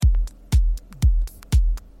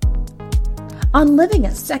On Living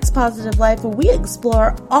a Sex-Positive Life, we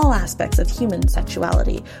explore all aspects of human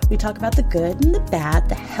sexuality. We talk about the good and the bad,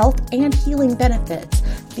 the health and healing benefits,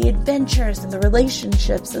 the adventures and the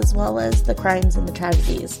relationships, as well as the crimes and the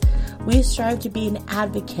tragedies. We strive to be an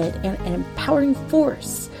advocate and an empowering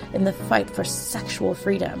force in the fight for sexual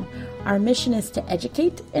freedom. Our mission is to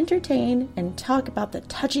educate, entertain, and talk about the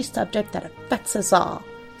touchy subject that affects us all,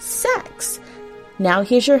 sex. Now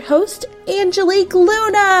here's your host, Angelique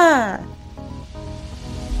Luna.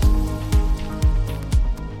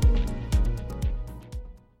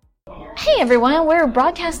 Hey everyone, we're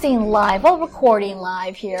broadcasting live, recording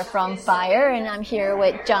live here from Fire, and I'm here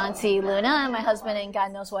with John C. Luna and my husband and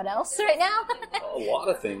God knows what else right now. A lot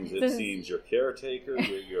of things, it seems. Your caretaker,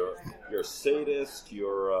 your sadist,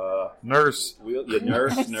 your nurse.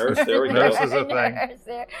 Nurse, there we go. Nurse is a thing.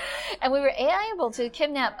 There. And we were able to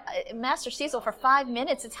kidnap Master Cecil for 5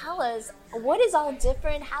 minutes to tell us what is all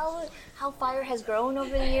different, how Fire has grown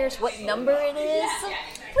over the years, what number it is.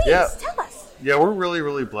 Please, tell us. Yeah, we're really,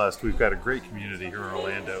 really blessed. We've got a great community here in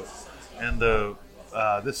Orlando. And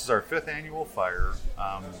this is our 5th annual Fire,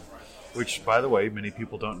 which, by the way, many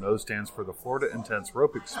people don't know, stands for the Florida Intense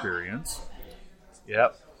Rope Experience.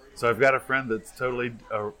 Yep. So I've got a friend that's totally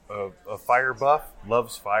a fire buff,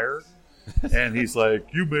 loves fire. And he's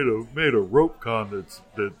like, you made a rope con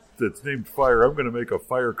that's named Fire. I'm going to make a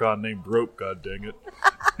fire con named Rope, god dang it.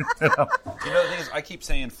 You know, the thing is, I keep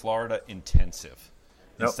saying Florida Intensive.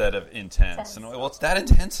 Instead of intense. And, well, it's that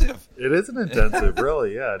intensive. It isn't intensive,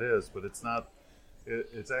 really. Yeah, it is. But it's not.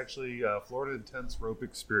 It's actually Florida Intense Rope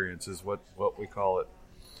Experience is what we call it.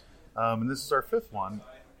 And this is our 5th one.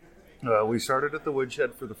 We started at the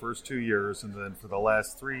Woodshed for the first 2 years, and then for the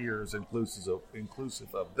last 3 years, inclusive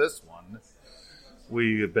of this one,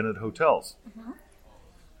 we have been at hotels. Mm-hmm.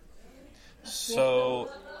 So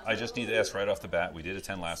I just need to ask right off the bat, we did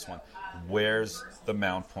attend last one, where's the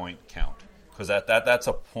Mount Point count? Because that's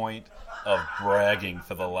a point of bragging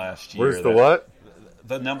for the last year. Where's the what?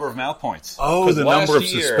 The number of mount points. Oh, the number of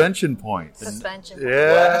suspension points. Suspension points.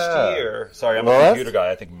 Yeah. Last year, sorry, I'm a computer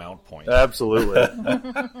guy, I think mount point. Absolutely.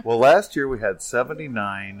 Well, last year we had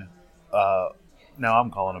 79, now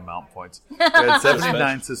I'm calling them mount points. We had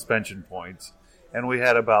 79 suspension points, and we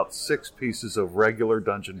had about 6 pieces of regular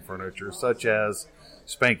dungeon furniture, such as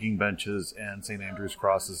spanking benches and St. Andrew's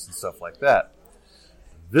crosses and stuff like that.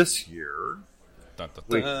 This year,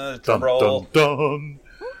 we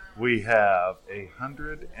have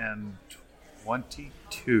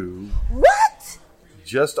 122. What?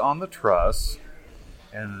 Just on the truss,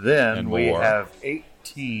 and then we have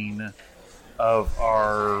 18 of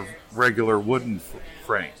our regular wooden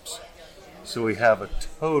frames. So we have a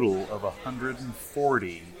total of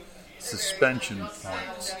 140 suspension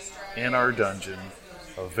points in our dungeon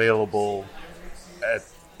available at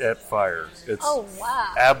Fire. It's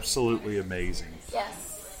absolutely amazing. Yes.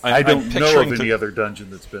 I don't know of any other dungeon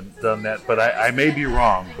that's been done that, but I may be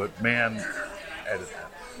wrong, but man, edit that.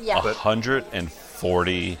 Yeah.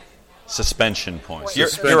 140 suspension points. You're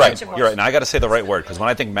right. You're right. Now I got to say the right word, because when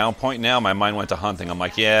I think Mount Point now, my mind went to hunting. I'm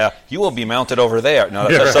like, yeah, you will be mounted over there. No,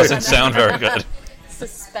 that doesn't sound very good.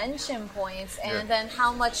 Suspension points, and then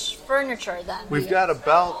how much furniture then? We've got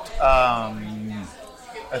about,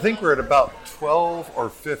 I think we're at about 12 or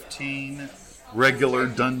 15 regular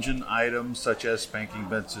dungeon items, such as spanking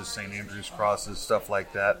benches, St. Andrew's crosses, stuff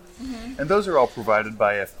like that. Mm-hmm. And those are all provided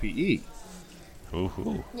by FPE.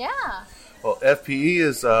 Ooh. Yeah. Well, FPE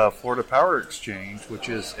is Florida Power Exchange, which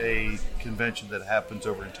is a convention that happens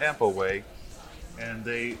over in Tampa Way. And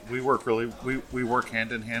we work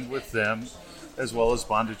hand in hand with them, as well as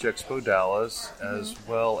Bondage Expo Dallas, as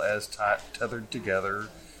well as Tethered Together.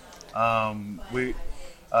 We're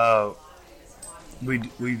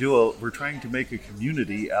trying to make a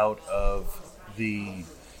community out of the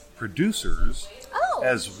producers,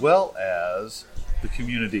 as well as the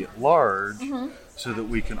community at large, so that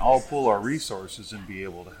we can all pool our resources and be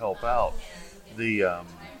able to help out.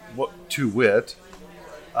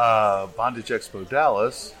 Bondage Expo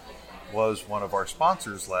Dallas was one of our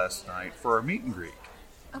sponsors last night for our meet and greet.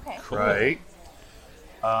 Okay. Cool. Right.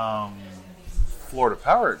 Florida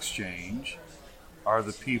Power Exchange are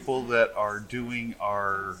the people that are doing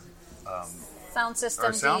our sound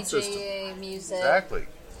system, DJ, music. Exactly.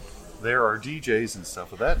 There are DJs and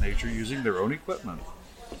stuff of that nature using their own equipment.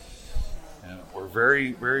 And we're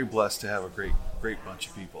very, very blessed to have a great bunch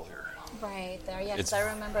of people here. Right there, yeah. Because I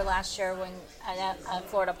remember last year when at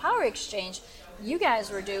Florida Power Exchange, you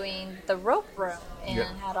guys were doing the rope room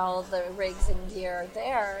and had all of the rigs and gear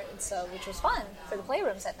there, and so which was fun for the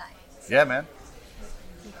playrooms at night. Yeah, man.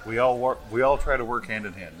 We all try to work hand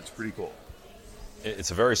in hand. It's pretty cool.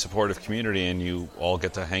 it's a very supportive community, and you all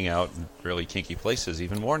get to hang out in really kinky places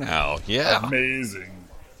even more now. Yeah. Amazing.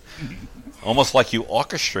 Almost like you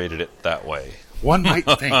orchestrated it that way. One might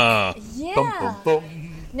think. Yeah. Bum, bum, bum.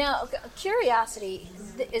 Now, curiosity,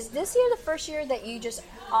 is this year the first year that you just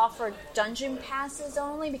offered dungeon passes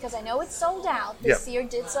only? Because I know it's sold out. This year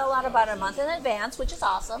did sell out about a month in advance, which is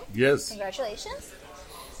awesome. Yes. Congratulations.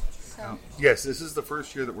 So. Yes, this is the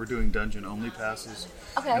first year that we're doing dungeon-only passes.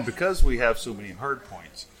 Okay. And because we have so many hard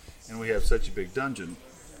points, and we have such a big dungeon,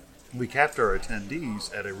 we capped our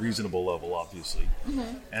attendees at a reasonable level, obviously.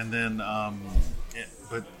 Mm-hmm. And then,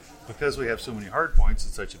 but because we have so many hard points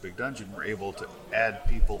and such a big dungeon, we're able to add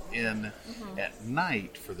people in at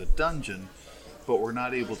night for the dungeon, but we're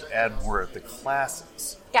not able to add more at the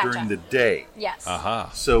classes during the day. Yes.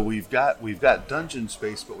 So we've got dungeon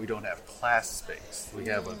space, but we don't have class space. We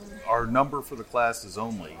have our number for the classes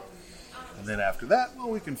only. And then after that, well,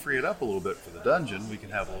 we can free it up a little bit for the dungeon. We can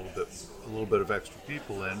have a little bit of extra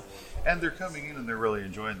people in, and they're coming in and they're really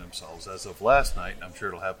enjoying themselves. As of last night, and I'm sure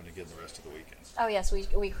it'll happen again the rest of the weekend. Oh yes,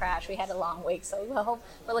 we crashed. We had a long week, so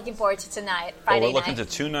we're looking forward to tonight, Friday night. We're looking to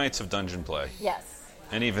 2 nights of dungeon play. Yes.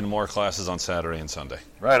 And even more classes on Saturday and Sunday.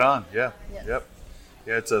 Right on. Yeah. Yep.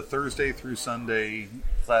 Yeah, it's a Thursday through Sunday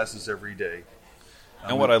classes every day.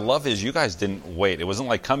 And what I love is you guys didn't wait. It wasn't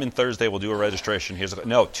like, come in Thursday, we'll do a registration.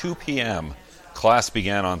 No, 2 p.m. Class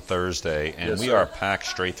began on Thursday, and we are packed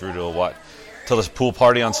straight through to what? Till this pool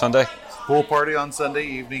party on Sunday? Pool party on Sunday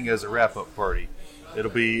evening as a wrap-up party. It'll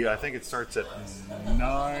be, I think it starts at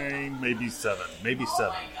 9, maybe 7. Maybe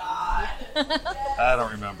 7. I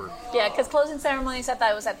don't remember. Yeah, because closing ceremonies, I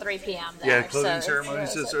thought it was at 3 p.m. there. Yeah, closing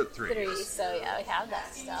ceremonies is at 3. 3, so yeah, we have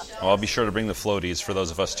that stuff. Well, I'll be sure to bring the floaties for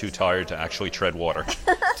those of us too tired to actually tread water.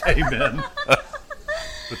 Amen.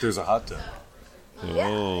 But there's a hot tub.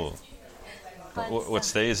 Oh. What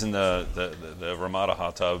stays in the Ramada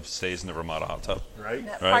hot tub stays in the Ramada hot tub. Right?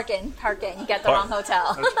 Parking. You got the wrong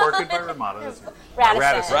hotel. That's Parking by Ramada, isn't it?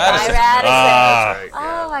 Radisson. Radisson. That's right.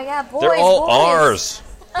 Oh my God, boys. They're all ours.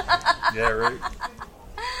 Yeah, right.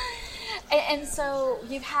 And so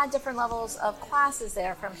you've had different levels of classes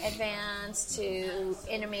there, from advanced to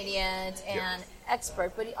intermediate and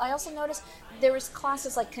expert. But I also noticed there was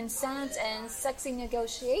classes like consent and sexy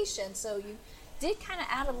negotiation. So you did kind of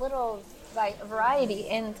add a little variety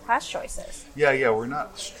in class choices. Yeah, we're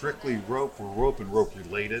not strictly rope. We're rope and rope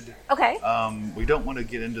related. Okay. We don't want to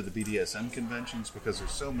get into the BDSM conventions because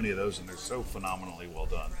there's so many of those and they're so phenomenally well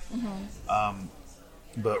done. Mm-hmm.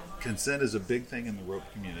 But consent is a big thing in the rope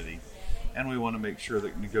community, and we want to make sure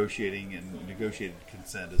that negotiating and negotiated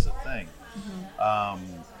consent is a thing.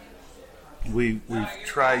 Mm-hmm. We've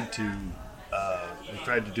tried to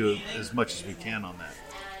do as much as we can on that.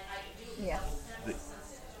 Yeah.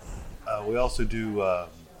 We also do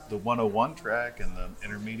the 101 track and the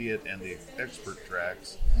intermediate and the expert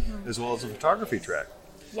tracks, as well as a photography track.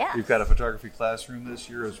 Yeah. We've got a photography classroom this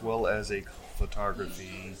year, as well as a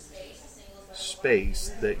photography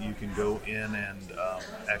space that you can go in and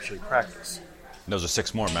actually practice. Those are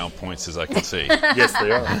 6 more mount points, as I can see. Yes,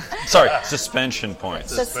 they are. Sorry, suspension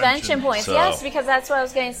points. Suspension points, yes, because that's what I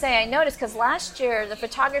was going to say. I noticed because last year the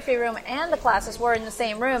photography room and the classes were in the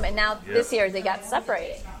same room, and now this year they got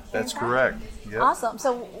separated. That's correct. Yep. Awesome.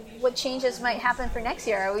 So what changes might happen for next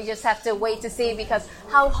year? We just have to wait to see, because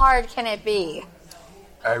how hard can it be?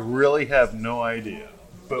 I really have no idea.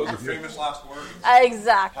 Those are famous last words.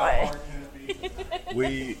 Exactly. How hard can it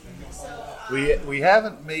be? We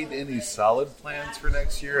haven't made any solid plans for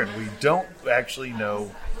next year, and we don't actually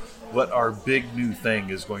know what our big new thing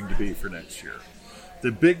is going to be for next year.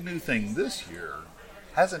 The big new thing this year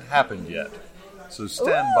hasn't happened yet, so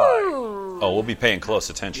stand by. Oh, we'll be paying close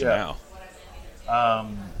attention now.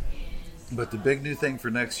 But the big new thing for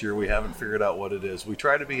next year, we haven't figured out what it is. We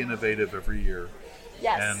try to be innovative every year.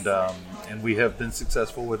 Yes. And we have been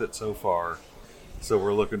successful with it so far. So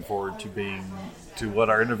we're looking forward to what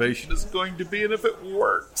our innovation is going to be, and if it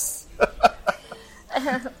works.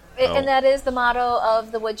 And that is the motto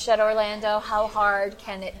of the Woodshed Orlando. How hard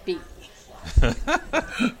can it be?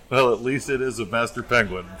 Well, at least it is a Master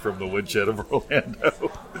Penguin from the Woodshed of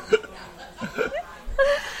Orlando.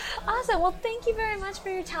 Awesome. Well, thank you very much for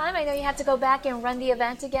your time. I know you have to go back and run the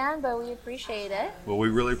event again, but we appreciate it. Well, we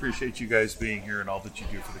really appreciate you guys being here and all that you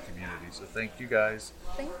do for the community. So thank you guys.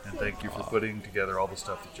 Thank you for putting together all the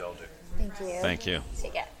stuff that y'all do. Thank you. Thank you.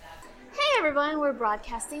 Take care. Hey everyone, we're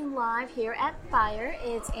broadcasting live here at Fire.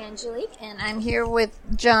 It's Angelique, and I'm here with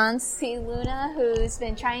John C. Luna, who's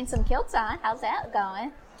been trying some kilts on. How's that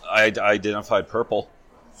going? I identified purple.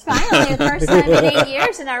 Finally, the first time in 8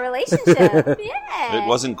 years in our relationship. Yeah. It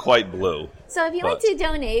wasn't quite blue. So if you'd like to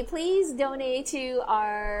donate, please donate to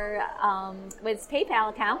our with PayPal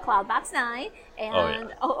account, Cloudbox9,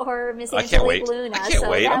 and or Miss I can't wait. Luna. I can't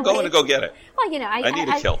wait. I'm going to go get it. Well, I need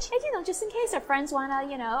a kilt. Just in case our friends want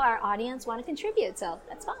to, our audience want to contribute, so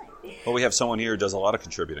that's fine. Well, we have someone here who does a lot of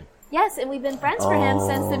contributing. Yes, and we've been friends for him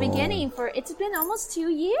since the beginning. It's been almost 2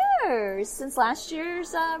 years since last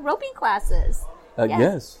year's roping classes.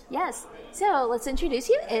 Yes. Yes. So let's introduce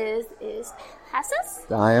you. Is Passus?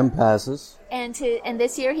 I am Passus. And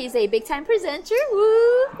this year he's a big time presenter.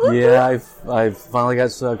 Woo! Woo, yeah, I finally got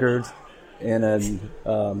suckered in a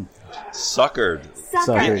Suckered.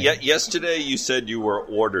 Suckered. Yesterday you said you were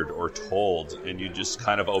ordered or told, and you just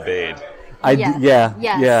kind of obeyed. But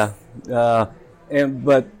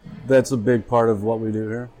that's a big part of what we do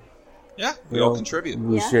here. Yeah, we all contribute.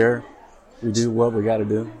 We share. We do what we got to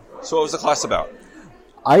do. So what was the class about?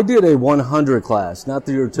 I did a 100 class, not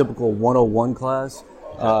your typical 101 class.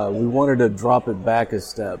 We wanted to drop it back a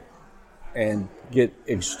step and get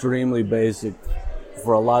extremely basic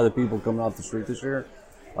for a lot of the people coming off the street this year.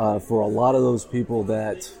 For a lot of those people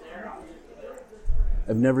that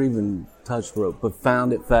have never even touched rope but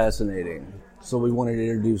found it fascinating. So we wanted to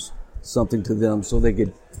introduce something to them so they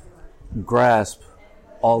could grasp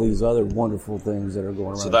all these other wonderful things that are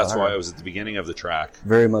going on. So that's why I was at the beginning of the track.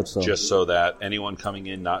 Very much so. Just so that anyone coming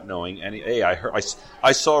in not knowing hey,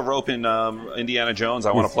 I saw a rope in Indiana Jones.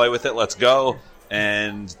 I want to play with it. Let's go.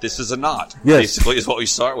 And this is a knot. Yes. Basically, is what we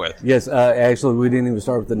start with. Yes. Actually, we didn't even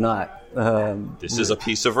start with the knot. This is a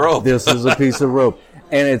piece of rope. This is a piece of rope,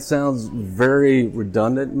 and it sounds very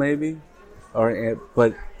redundant, maybe,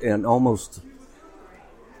 but almost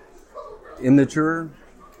immature,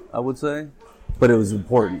 I would say. But it was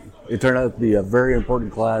important. It turned out to be a very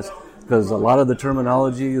important class because a lot of the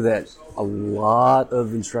terminology that a lot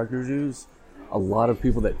of instructors use, a lot of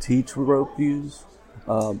people that teach rope use,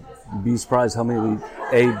 you'd be surprised how many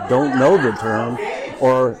don't know the term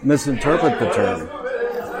or misinterpret the term.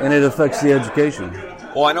 And it affects the education.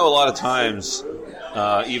 Well, I know a lot of times,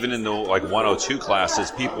 even in the 102 classes,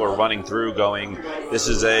 people are running through going, this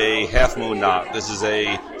is a half moon knot, this is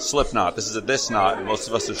a slip knot, this is a this knot. And most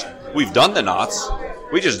of us, we've done the knots.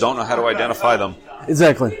 We just don't know how to identify them.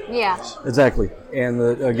 Exactly. Yeah. Exactly. And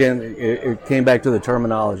again, it came back to the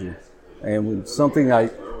terminology. And something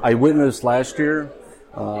I witnessed last year,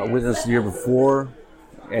 witnessed the year before,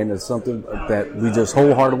 and it's something that we just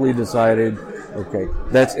wholeheartedly decided, okay,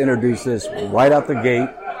 let's introduce this right out the gate,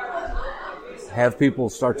 have people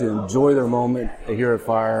start to enjoy their moment here at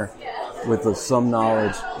Fire with some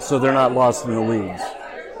knowledge so they're not lost in the weeds.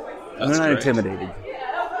 And they're not intimidated.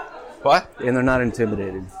 What? And they're not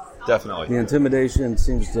intimidated. Definitely. The intimidation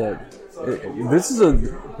seems to... This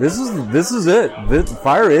is it.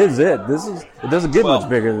 Fire is it. It doesn't get much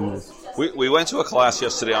bigger than this. We went to a class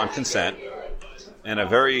yesterday on consent, and a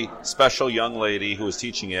very special young lady who was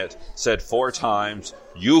teaching it said 4 times,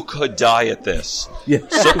 "You could die at this." Yeah.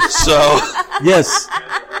 So yes.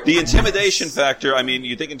 The intimidation factor, I mean,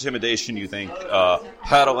 you think intimidation, you think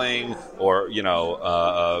paddling or,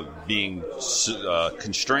 being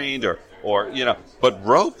constrained or but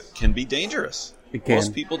rope can be dangerous. It can.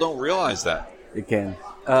 Most people don't realize that. It can.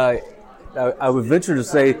 I would venture to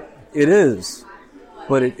say it is,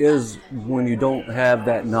 but it is when you don't have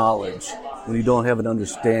that knowledge, when you don't have an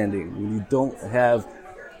understanding, when you don't have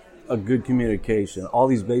a good communication, all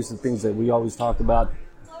these basic things that we always talk about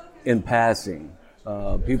in passing.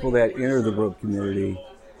 People that enter the rope community,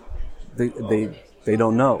 they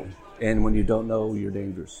don't know. And when you don't know, you're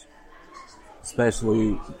dangerous,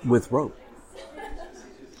 especially with rope.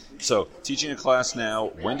 So, teaching a class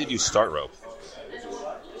now, when did you start rope?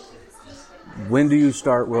 When do you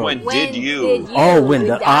start rope? When did you? Oh, when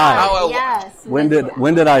did I? Yes. When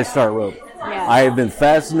did I start rope? Yes. I have been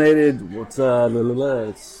fascinated. It's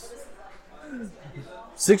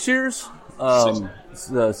 6 years?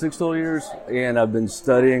 6 total years. And I've been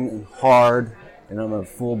studying hard. And I'm a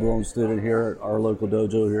full-blown student here at our local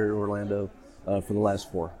dojo here in Orlando for the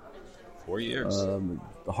last 4. 4 years.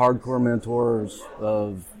 The hardcore mentors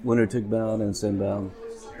of Lunatic Bound and Sinbound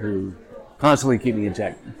who constantly keep me in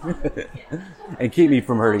check and keep me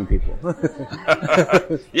from hurting people.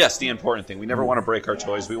 Yes, the important thing. We never want to break our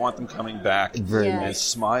toys. We want them coming back and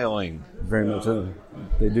smiling. Very much so.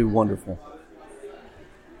 They do wonderful.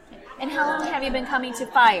 And how long have you been coming to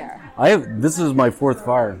Fire? This is my 4th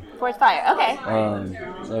Fire. 4th Fire, okay.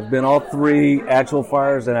 I've been all 3 actual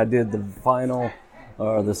fires, and I did the final,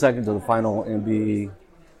 the second to the final MBE,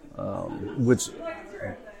 which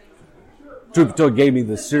Truth be told, gave me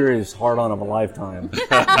the serious hard-on of a lifetime with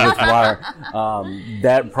wire.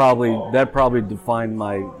 That probably defined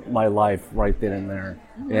my life right then and there,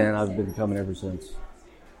 and I've been coming ever since.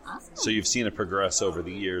 Awesome. So you've seen it progress over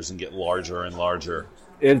the years and get larger and larger.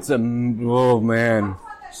 Oh man!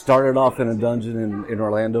 Started off in a dungeon in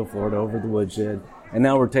Orlando, Florida, over the woodshed, and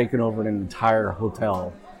now we're taking over an entire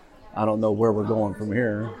hotel. I don't know where we're going from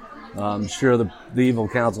here. I'm sure the evil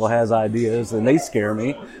council has ideas, and they scare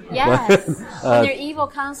me. Yes. And their evil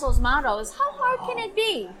council's motto is, how hard can it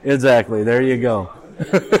be? Exactly. There you go.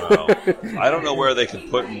 Well, I don't know where they could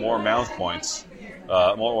put more mouth points,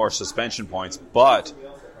 more suspension points, but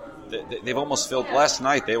they've almost filled. Last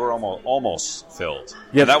night, they were almost filled.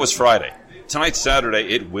 Yep. And that was Friday. Tonight's Saturday.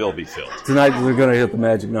 It will be filled. Tonight, we're going to hit the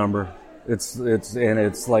magic number. It's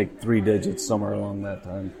like 3 digits somewhere along that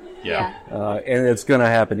time. Yeah. And it's going to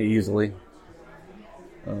happen easily.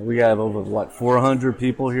 We have over, 400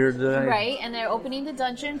 people here today? Right, and they're opening the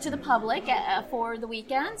dungeon to the public for the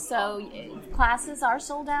weekend, so classes are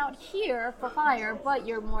sold out here for Fire, but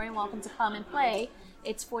you're more than welcome to come and play.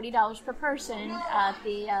 It's $40 per person at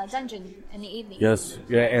the dungeon in the evening. Yes,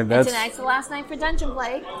 yeah, and tonight's the last night for dungeon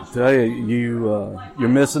play. I tell you, you're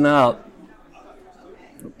missing out.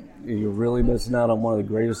 You're really missing out on one of the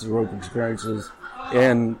greatest rope experiences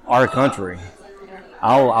in our country.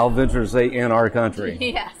 I'll venture to say in our country.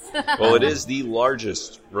 Yes. Well, it is the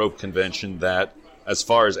largest rope convention that, as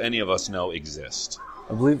far as any of us know, exists.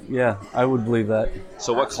 I would believe that.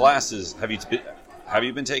 So what classes have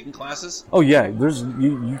you been taking classes? Oh yeah,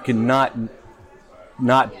 you cannot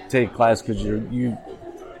not take class because you're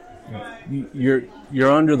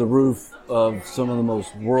under the roof of some of the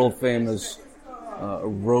most world famous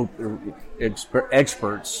rope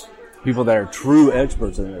experts, people that are true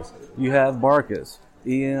experts in this. You have Barkus,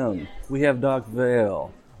 EM, we have Doc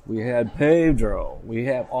Vale, we had Pedro, we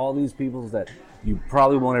have all these people that you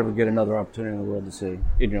probably won't ever get another opportunity in the world to see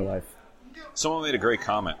in your life. Someone made a great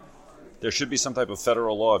comment. There should be some type of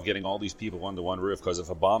federal law of getting all these people under one roof, because if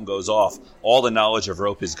a bomb goes off, all the knowledge of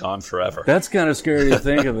rope is gone forever. That's kind of scary to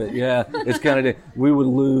think of it. Yeah, it's kind of, we would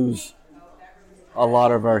lose a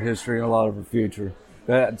lot of our history and a lot of our future.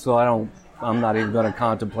 I'm not even going to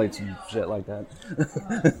contemplate some shit like that.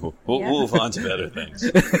 We'll move on to better things.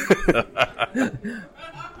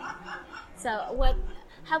 So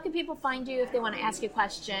how can people find you if they want to ask you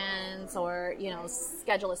questions or,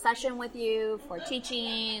 schedule a session with you for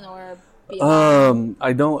teaching or beyond?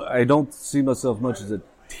 I don't see myself much as a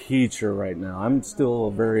teacher right now. I'm still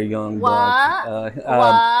a very young buck.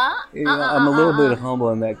 I'm a little bit humble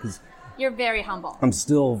in that because you're very humble. I'm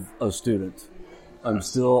still a student.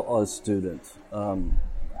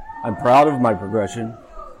 I'm proud of my progression.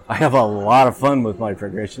 I have a lot of fun with my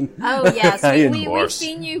progression. Oh yes, we've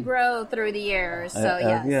seen you grow through the years. So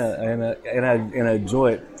yes, and I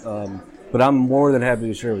enjoy it. But I'm more than happy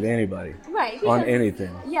to share with anybody, right? On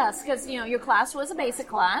anything. Yes, because your class was a basic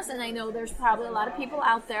class, and I know there's probably a lot of people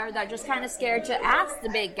out there that are just kind of scared to ask the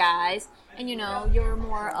big guys. And you're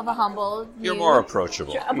more of a humble. You're more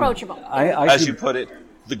approachable. As you put it,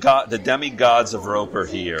 the demigods of rope are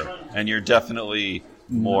here, and you're definitely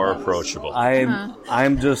more approachable.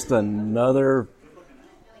 I'm just another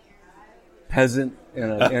peasant in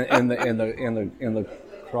the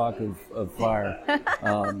crock of fire.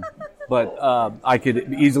 But I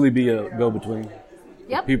could easily be a go-between.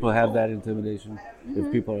 Yep. If people have that intimidation,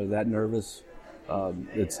 if people are that nervous,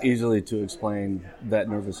 it's easily to explain that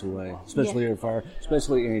nervous away, especially at fire,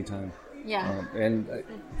 especially anytime. Yeah. And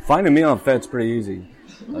finding me on FET's pretty easy.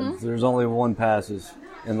 There's only one passes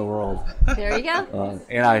in the world. There you go.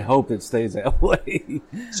 And I hope it stays that way.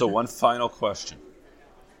 So one final question.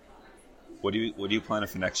 What do you plan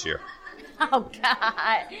for next year? Oh,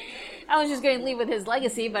 God. I was just going to leave with his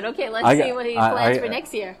legacy, but okay, let's see what he plans for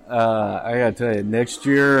next year. I got to tell you, next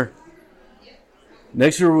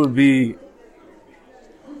year would be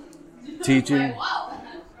teaching,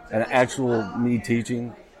 an actual me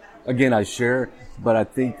teaching. Again, I share, but I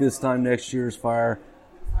think this time next year's fire,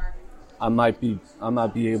 I might be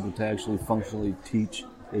able to actually functionally teach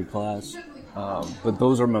a class. But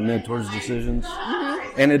those are my mentor's decisions,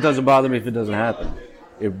 and it doesn't bother me if it doesn't happen.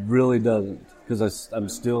 It really doesn't, because I'm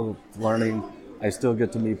still learning. I still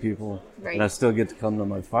get to meet people, and I still get to come to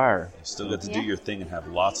my fire. You still get to do your thing and have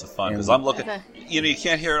lots of fun. Because I'm looking, you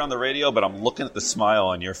can't hear it on the radio, but I'm looking at the smile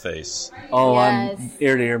on your face. Oh, yes. I'm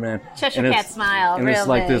ear to ear, man. Cheshire Cat smile, and it's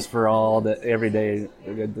like this for every day.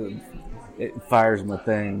 Fire's my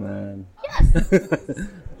thing, man.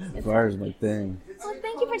 Yes. Fire's my thing. Well,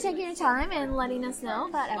 thank you for taking your time and letting us know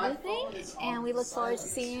about everything, and we look forward to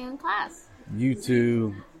seeing you in class. You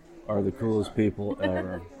two are the coolest people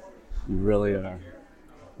ever. You really are.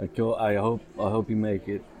 I hope you make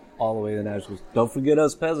it all the way to the Nationals. Don't forget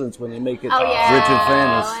us peasants when you make it rich and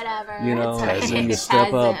famous. Whatever. You know, It's when you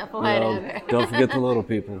step up. Whatever. Don't forget the little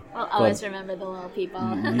people. We'll always remember the little people.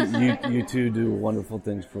 You two do wonderful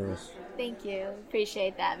things for us. Thank you.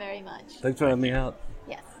 Appreciate that very much. Thanks for having me out.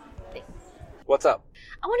 Yes. Thanks. What's up?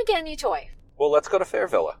 I want to get a new toy, Well, let's go to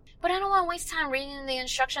Fairvilla. but I don't want to waste time reading the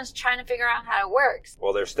instructions trying to figure out how it works.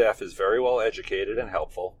 Well, their staff is very well educated and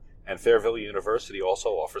helpful, and Fairvilla University also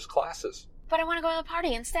offers classes. But I want to go to the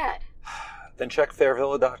party instead. Then check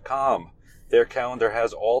fairvilla.com. Their calendar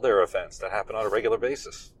has all their events that happen on a regular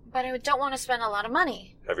basis. But I don't want to spend a lot of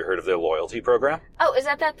money. Have you heard of their loyalty program? Oh, is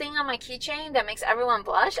that thing on my keychain that makes everyone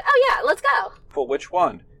blush? Oh yeah, let's go. Well, which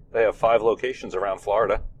one? They have 5 locations around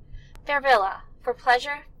Florida. Fairvilla, for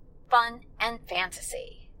pleasure, fun, and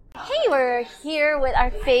fantasy. Hey, we're here with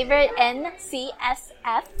our favorite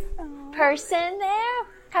NCSF person there.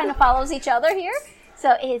 Kind of follows each other here.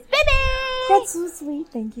 So it's Bibi! That's so sweet.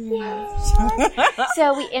 Thank you very much.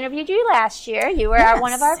 So we interviewed you last year. You were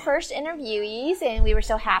one of our first interviewees, and we were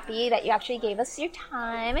so happy that you actually gave us your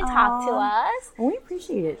time and talked to us. We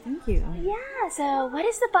appreciate it. Thank you. Yeah, so what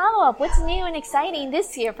is the follow-up? What's new and exciting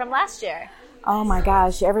this year from last year? Oh my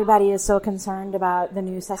gosh, everybody is so concerned about the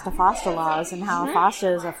new Cessna FOSTA laws and how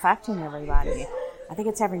FOSTA is affecting everybody. I think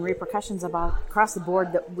it's having repercussions across the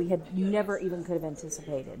board that we had never even could have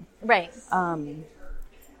anticipated. Right.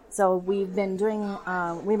 So we've been trying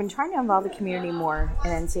to involve the community more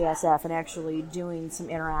in NCSF and actually doing some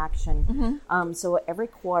interaction. So every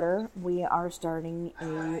quarter we are starting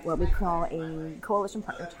what we call a coalition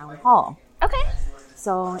partner town hall. Okay.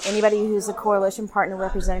 So anybody who's a coalition partner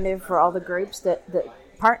representative for all the groups that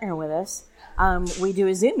partner with us, we do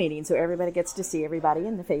a Zoom meeting so everybody gets to see everybody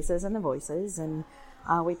and the faces and the voices, and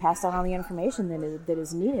we pass out all the information that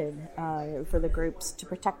is needed for the groups to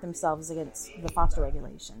protect themselves against the FOSTA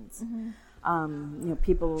regulations.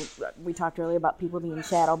 People. We talked earlier about people being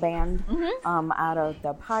shadow banned out of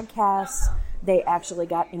the podcasts. They actually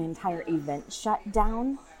got an entire event shut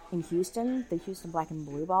down in Houston. The Houston Black and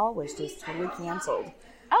Blue Ball was just totally canceled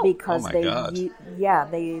because they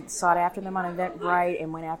sought after them on Eventbrite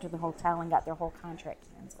and went after the hotel and got their whole contract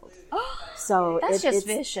canceled. So That's just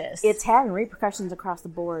vicious. It's having repercussions across the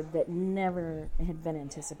board that never had been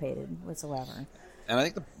anticipated whatsoever. And I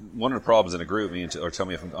think one of the problems, and agree with me, or tell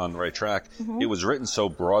me if I'm on the right track, it was written so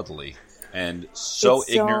broadly and so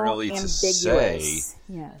ignorantly to say,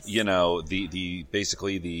 the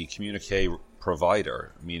basically the communique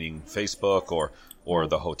provider, meaning Facebook or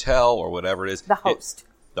the hotel or whatever it is. The host.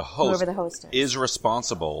 Whoever the host is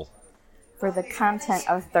responsible for the content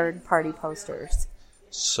of third-party posters.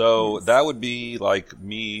 So that would be like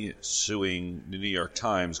me suing the New York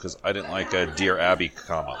Times because I didn't like a Dear Abby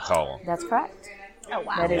column. That's correct. Oh,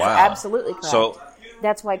 wow. That is absolutely correct. So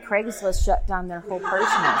that's why Craigslist shut down their whole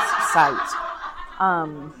personal site.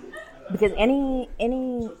 Because any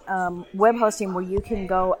web hosting where you can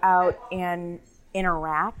go out and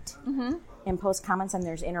interact and post comments and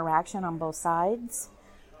there's interaction on both sides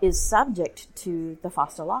is subject to the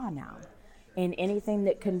FOSTA law now. And anything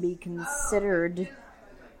that can be considered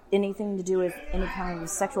anything to do with any kind of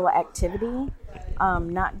sexual activity,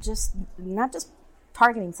 not just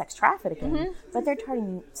targeting sex trafficking, but they're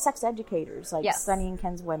targeting sex educators like Sunny and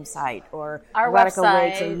Ken's website or our Erotica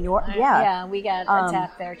website. Wigs or yeah, we got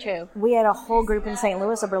attacked there too. We had a whole group in St.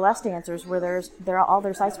 Louis of burlesque dancers where all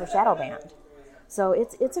their sites were shadow banned. So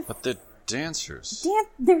it's a but the dancers.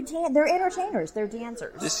 They're entertainers. They're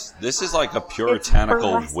dancers. This is like a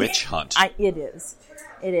puritanical witch hunt. It is.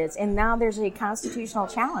 And now there's a constitutional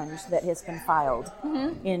challenge that has been filed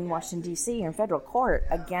in Washington, D.C. in federal court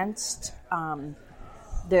against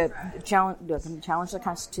the challenge the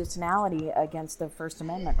constitutionality against the First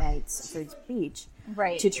Amendment rights for speech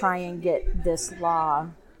to try and get this law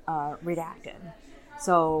redacted.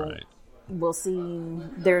 So we'll see.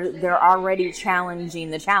 They're already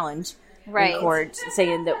challenging the challenge in court,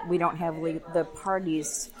 saying that we don't have the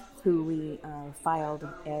parties who we filed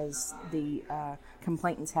as the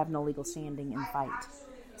complainants have no legal standing in the fight.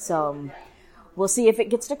 So we'll see if it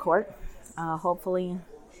gets to court. Hopefully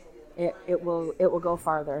it will go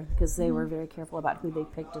farther because they were very careful about who they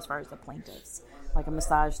picked as far as the plaintiffs, like a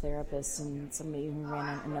massage therapist and somebody who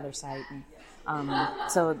ran another site.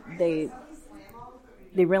 And, so they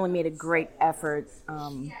really made a great effort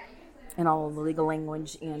in all of the legal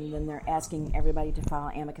language, and then they're asking everybody to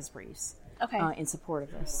file amicus briefs in support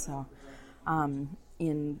of this. So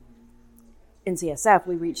in NCSF,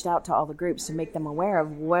 we reached out to all the groups to make them aware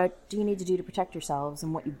of what do you need to do to protect yourselves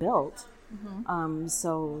and what you built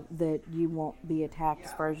so that you won't be attacked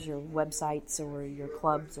as far as your websites or your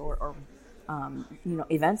clubs or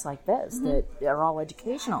events like this that are all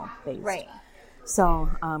educational based. Right. So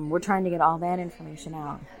we're trying to get all that information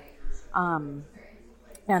out.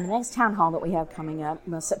 Now, the next town hall that we have coming up,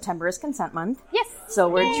 September is consent month. Yes. So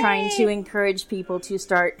we're trying to encourage people to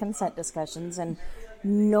start consent discussions, and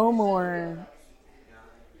nowhere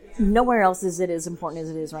else is it as important as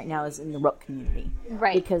it is right now is in the rope community.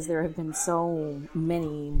 Right. Because there have been so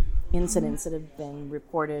many incidents that have been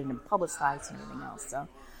reported and publicized and everything else.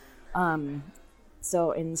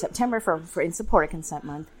 So in September, for in support of Consent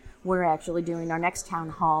Month, we're actually doing our next town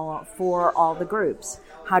hall for all the groups.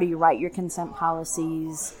 How do you write your consent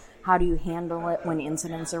policies? How do you handle it when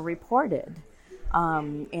incidents are reported?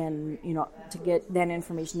 And to get that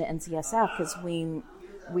information to NCSF, because we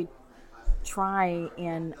try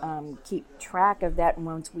and keep track of that. And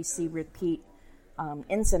once we see repeat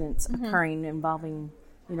incidents occurring involving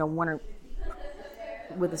one or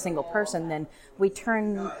with a single person, then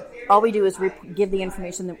all we do is give the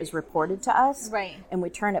information that was reported to us, right, and we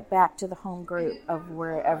turn it back to the home group of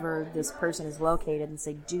wherever this person is located and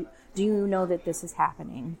say, do you know that this is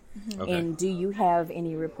happening? Okay. And do you have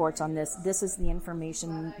any reports on this? This is the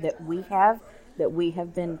information that we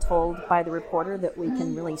have been told by the reporter that we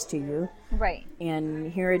can release to you. Right.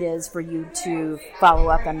 And here it is for you to follow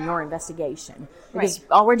up on your investigation. Because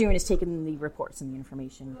all we're doing is taking the reports and the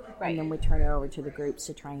information, and then we turn it over to the groups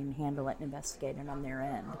to try and handle it and investigate it on their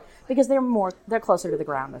end. Because they're closer to the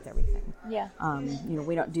ground with everything. Yeah.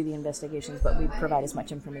 We don't do the investigations, but we provide as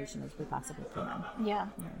much information as we possibly can. Yeah,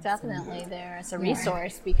 definitely. There's a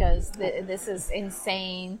resource because this is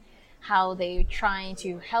insane how they're trying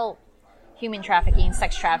to help human trafficking,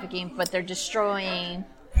 sex trafficking, but they're destroying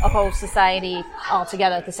a whole society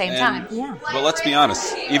altogether at the same time. Yeah. But let's be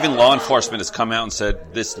honest, even law enforcement has come out and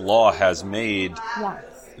said this law has made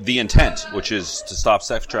the intent, which is to stop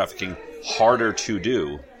sex trafficking, harder to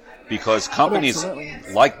do because companies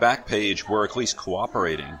like Backpage were at least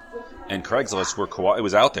cooperating, and Craigslist it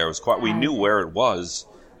was out there. We knew where it was,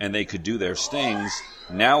 and they could do their stings.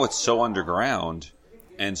 Now it's so underground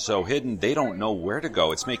and so hidden, they don't know where to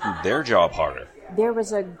go. It's making their job harder. There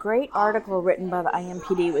was a great article written by the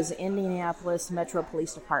IMPD. It was the Indianapolis Metro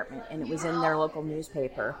Police Department, and it was in their local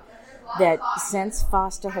newspaper, that since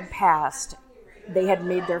FOSTA had passed, they had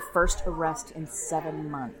made their first arrest in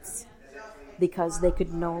 7 months because they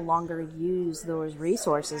could no longer use those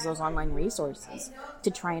online resources,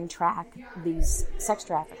 to try and track these sex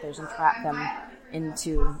traffickers and trap them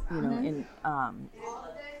into,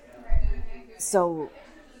 so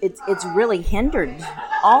it's really hindered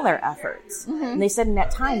all their efforts. And they said in that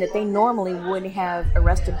time that they normally would have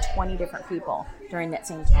arrested 20 different people during that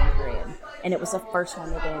same time period. And it was the first one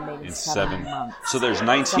that they had made in 7 months. So there's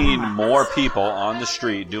 19 more people on the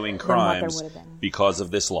street doing crimes because of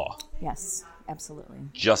this law. Yes, absolutely.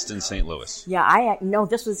 Just in St. Louis. Yeah, no,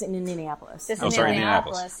 this was in Indianapolis.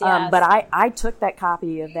 Indianapolis. Yes. But I took that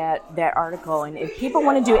copy of that article, and if people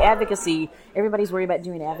want to do advocacy, everybody's worried about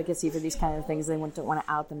doing advocacy for these kind of things. They don't want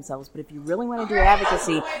to out themselves. But if you really want to do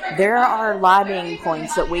advocacy, there are lobbying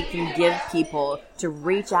points that we can give people to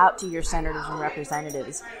reach out to your senators and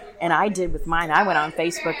representatives. And I did with mine. I went on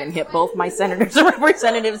Facebook and hit both my senators and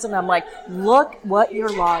representatives, and I'm like, look what your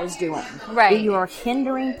law is doing. Right. You are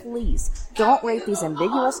hindering police. Don't write these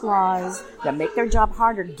ambiguous laws that make their job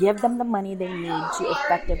harder. Give them the money they need to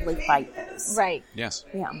effectively fight this. Right. Yes.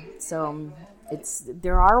 Yeah. So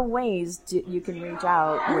there are ways you can reach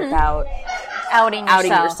out without outing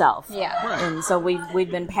yourself. Yeah. Right. And so we've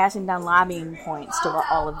been passing down lobbying points to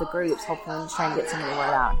all of the groups, hopefully trying to get some of the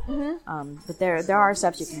word out. But there are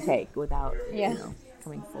steps you can take without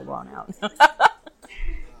coming full blown out.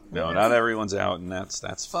 No, not everyone's out, and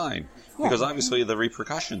that's fine because obviously the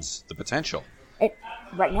repercussions, the potential.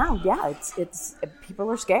 Right now, it's people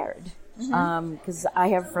are scared because I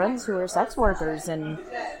have friends who are sex workers, and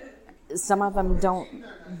some of them don't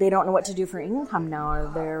know what to do for income now,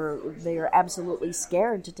 or they're absolutely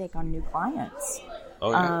scared to take on new clients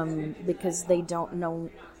because they don't know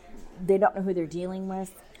who they're dealing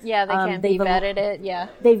with. Yeah, they can't be vetted it. Yeah,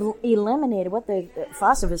 they've eliminated what the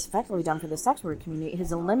FOSTA has effectively done for the sex worker community.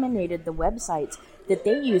 Has eliminated the websites that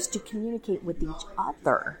they use to communicate with each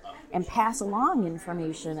other and pass along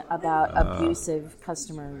information about abusive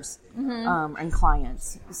customers and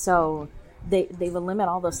clients. So they've eliminated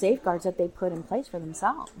all those safeguards that they put in place for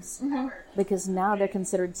themselves because now they're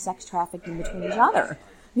considered sex trafficking between each other.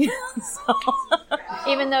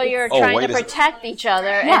 Even though you're Oh, trying wait to a- protect each other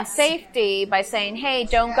and Yes. safety by saying, hey,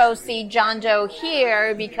 don't go see John Joe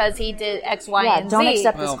here because he did X, Y, Yeah, and don't Z.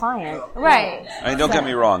 accept this client. Right. I mean, don't get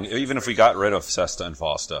me wrong. Even if we got rid of SESTA and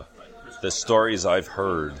FOSTA, the stories I've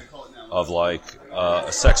heard of like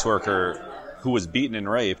a sex worker who was beaten and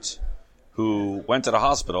raped, who went to the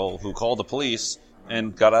hospital, who called the police,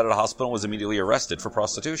 and got out of the hospital and was immediately arrested for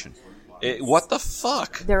prostitution. What the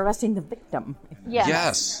fuck? They're arresting the victim. Yeah.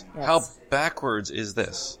 Yes. How backwards is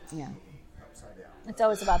this? Yeah. It's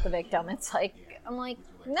always about the victim. It's like, I'm like,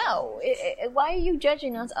 no. Why are you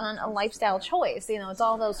judging us on a lifestyle choice? You know, it's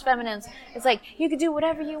all those feminines. It's like, you could do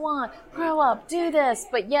whatever you want. Grow up. Do this.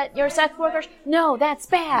 But yet you're sex workers? No, that's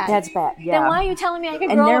bad. That's bad, yeah. Then why are you telling me I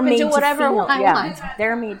can And grow they're up and made do to whatever feel, I yeah, want?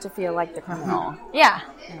 they're made to feel like the criminal. Yeah.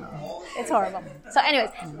 It's horrible. So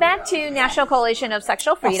anyways, back to National Coalition of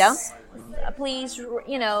Sexual Freedom. Yes. Please,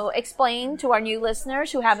 explain to our new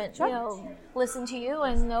listeners who haven't, listened to you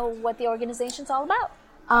and know what the organization's all about.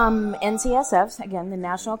 NCSF, again, the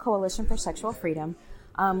National Coalition for Sexual Freedom.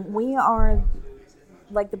 We are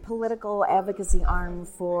like the political advocacy arm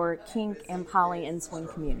for kink and poly and swing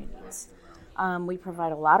communities. We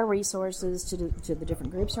provide a lot of resources to the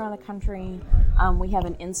different groups around the country. We have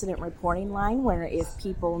an incident reporting line where if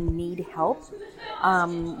people need help,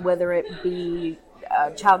 whether it be a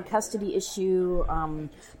child custody issue,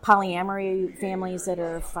 polyamory families that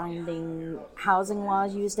are finding housing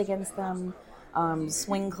laws used against them,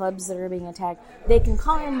 swing clubs that are being attacked, they can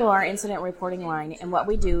call into our incident reporting line, and what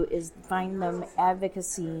we do is find them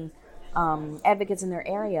advocates in their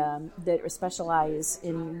area that specialize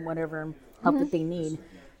in whatever help that they need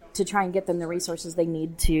to try and get them the resources they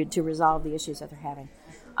need to resolve the issues that they're having.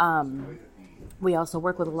 We also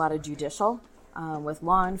work with a lot of judicial, with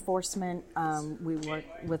law enforcement. We work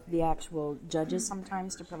with the actual judges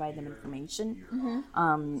sometimes to provide them information.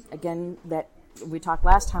 Again, that we talked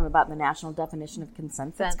last time about the national definition of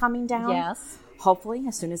consent that's coming down. Yes. Hopefully,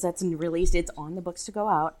 as soon as that's released, it's on the books to go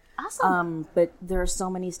out. Awesome. But there are so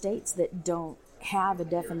many states that don't have a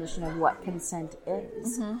definition of what consent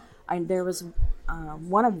is. And there was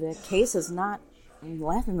one of the cases not in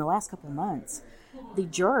the last couple of months. The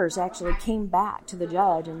jurors actually came back to the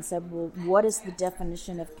judge and said, well, what is the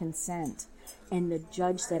definition of consent? And the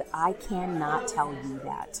judge said, I cannot tell you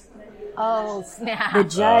that. Oh, snap. The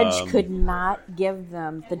judge could not give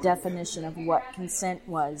them the definition of what consent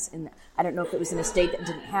was. I don't know if it was in a state that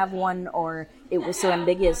didn't have one or it was so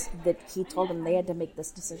ambiguous that he told them they had to make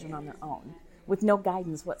this decision on their own with no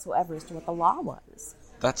guidance whatsoever as to what the law was.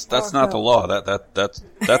 That's not the law.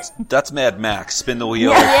 That's Mad Max. Spin the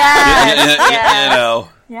wheel. Yes.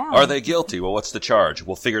 Yeah. Are they guilty? Well, what's the charge?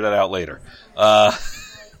 We'll figure that out later.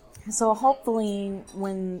 So hopefully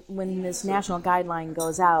when this national guideline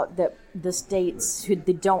goes out, that the states who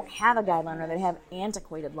don't have a guideline or that have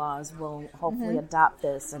antiquated laws will hopefully adopt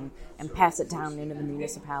this and pass it down into the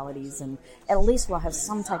municipalities, and at least we'll have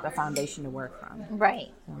some type of foundation to work from.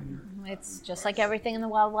 Right. It's just like everything in the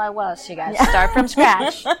Wild Wild West. You guys start from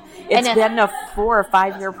scratch. It's been a 4 or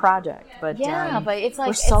 5 year project, but but it's like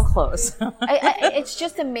we're so close. it's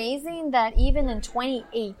just amazing that even in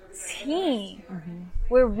 2018,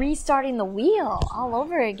 we're restarting the wheel all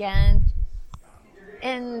over again,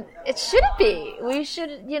 and it shouldn't be. We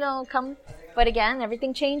should, come. But again,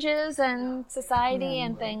 everything changes, and society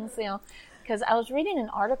and things, Because I was reading an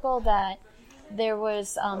article that there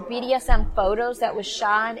was BDSM photos that was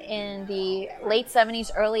shot in the late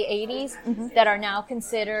 70s, early 80s that are now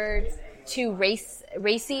considered too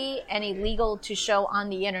racy and illegal to show on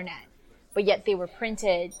the internet, but yet they were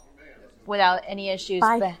printed without any issues.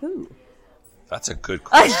 By who? That's a good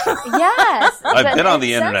question. Yes. I've been on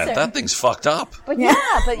the internet. Censored. That thing's fucked up. But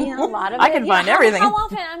a lot of it. I can find everything. How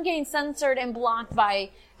often I'm getting censored and blocked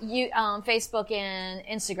by Facebook and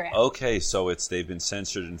Instagram? Okay, so they've been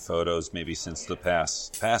censored in photos maybe since the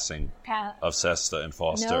passing of SESTA and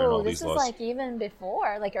FOSTA and all this these is laws. like even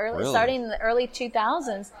before, Really? starting in the early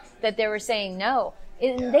 2000s, that they were saying no.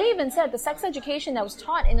 And they even said the sex education that was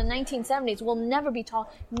taught in the 1970s will never be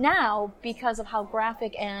taught now because of how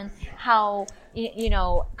graphic and how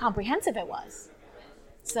comprehensive it was.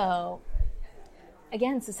 So,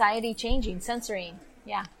 again, society changing, censoring,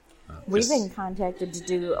 yeah. We've been contacted to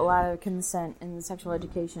do a lot of consent and sexual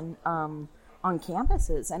education on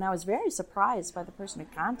campuses, and I was very surprised by the person who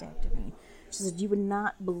contacted me. She said, "You would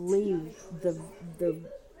not believe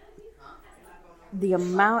the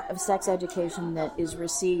amount of sex education that is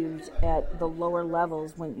received at the lower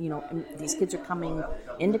levels when these kids are coming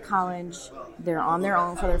into college, they're on their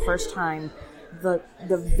own for their first time. The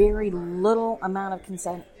very little amount of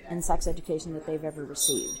consent and sex education that they've ever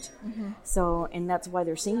received. So, and that's why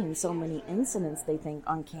they're seeing so many incidents, they think,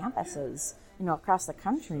 on campuses, across the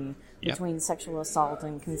country between sexual assault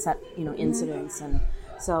and consent, incidents. And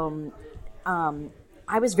so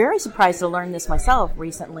I was very surprised to learn this myself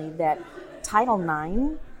recently, that Title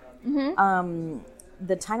IX,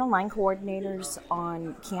 the Title IX coordinators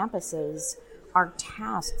on campuses are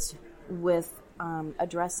tasked with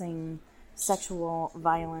addressing sexual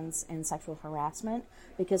violence and sexual harassment,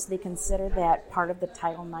 because they consider that part of the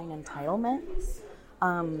Title IX entitlement,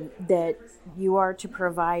 that you are to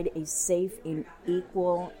provide a safe and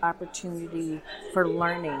equal opportunity for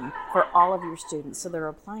learning for all of your students. So they're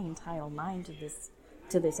applying Title IX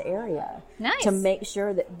to this area to make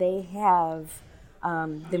sure that they have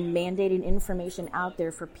the mandated information out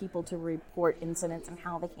there for people to report incidents and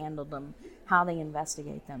how they handle them, how they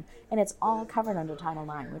investigate them. And it's all covered under Title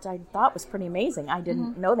IX, which I thought was pretty amazing. I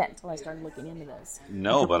didn't know that until I started looking into this.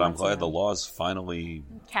 No, but I'm glad the law's finally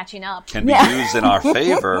catching up. Can be used in our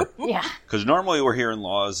favor. Yeah. Because normally we're hearing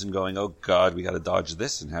laws and going, "Oh God, we got to dodge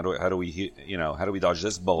this," and how do we dodge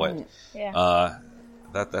this bullet? Yeah.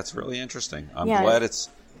 That's really interesting. I'm glad it's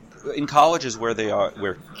in colleges where they are,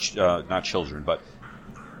 where not children, but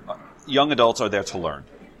young adults are there to learn.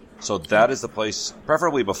 So that is the place,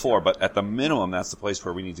 preferably before, but at the minimum, that's the place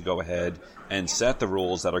where we need to go ahead and set the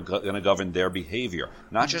rules that are going to govern their behavior,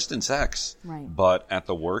 not just in sex, but at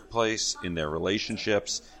the workplace, in their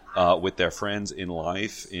relationships, with their friends, in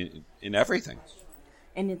life, in everything.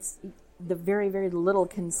 And it's the very, very little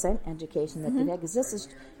consent education that they get, because this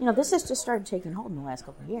has just started taking hold in the last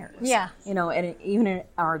couple of years. Yeah. And even at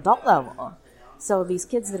our adult level. So these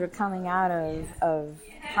kids that are coming out of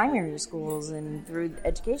primary schools and through the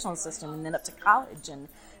educational system and then up to college, and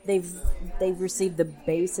they've received the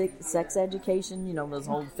basic sex education, those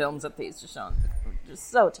old films that they used to show, just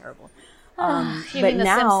so terrible. Even the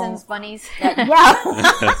Simpsons bunnies.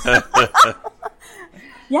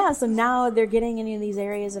 Yeah, so now they're getting into these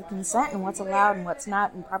areas of consent and what's allowed and what's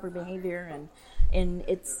not, and proper behavior, and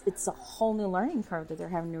it's a whole new learning curve that they're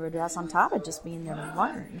having to address on top of just being there to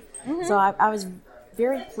learn. So I was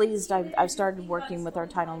very pleased. I've started working with our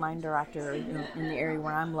Title IX director in the area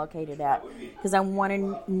where I'm located at, because I want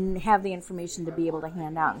to have the information to be able to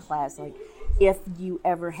hand out in class, like if you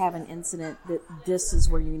ever have an incident, that this is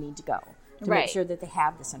where you need to go to make sure that they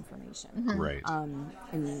have this information. Right.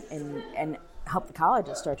 And help the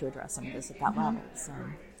colleges start to address some of this at that level. So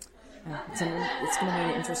it's going to be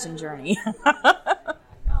an interesting journey.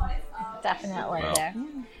 Definitely there.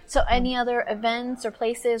 So any other events or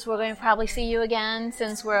places we're going to probably see you again,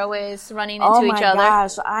 since we're always running into each other? Oh my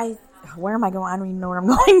gosh, where am I going? I don't even know where I'm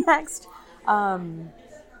going next.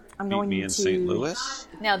 I'm going me in St. Louis?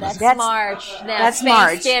 No, that's March. That's March.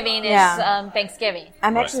 Thanksgiving is Thanksgiving.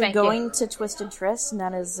 I'm actually going to Twisted Tryst,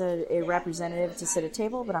 not as a representative to sit at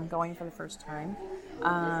table, but I'm going for the first time.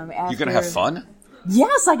 You're going to have fun?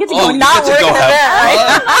 Yes, I get to go you not get to work go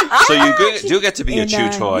at have fun. So you do get to be a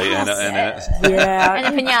chew toy yes. and and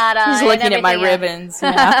a piñata. He's looking at my ribbons.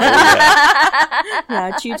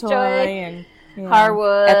 Yeah, chew toy and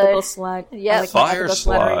Harwood. Ethical slut. Yep. Fire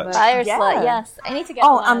slut. Fire slut, yes. I need to get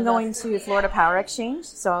I'm going to Florida Power Exchange,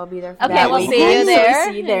 so I'll be there for that we'll weekend. see you there.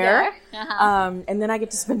 So see you there. And then I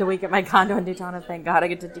get to spend a week at my condo in Daytona. Thank God I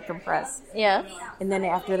get to decompress. Yeah. And then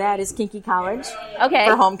after that is Kinky College. Okay.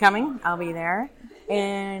 For homecoming. I'll be there.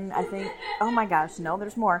 And I think, oh my gosh, no,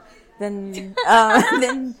 there's more. Then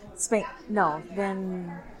Spain. No,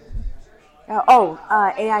 then...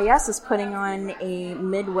 AIS is putting on a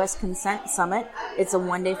Midwest Consent Summit. It's a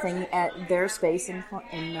one-day thing at their space in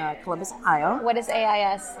Columbus, Ohio. What is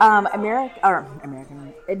AIS?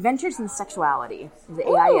 American Adventures in Sexuality. The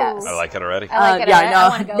AIS. I like it already. I like it already. I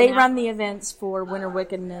wanna go They now. run the events for Winter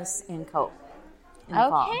Wickedness and Cope. In the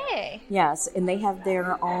fall. Yes, and they have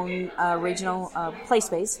their own regional play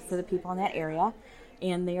space for the people in that area.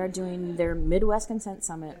 And they are doing their Midwest Consent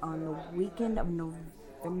Summit on the weekend of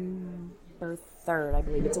November 3rd, I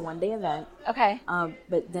believe. It's a one-day event. Okay.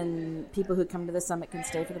 But then people who come to the summit can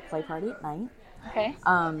stay for the play party at night. Okay.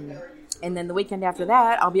 And then the weekend after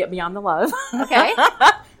that, I'll be at Beyond the Love. Okay.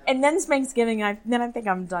 And then it's Thanksgiving, then I think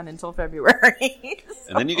I'm done until February.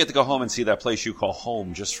 And then you get to go home and see that place you call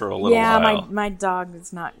home just for a little while. Yeah, my dog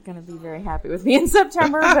is not going to be very happy with me in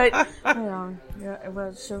September, but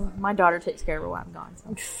my daughter takes care of her while I'm gone.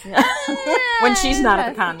 So. Yeah. When she's not at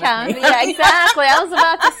the con with me. Yeah, exactly. I was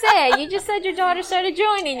about to say, you just said your daughter started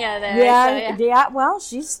joining you there. Yeah. Well,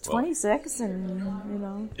 she's 26,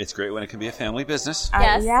 and it's great when it can be a family business.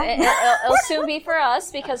 Yes, it'll soon be for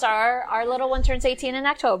us, because our little one turns 18 in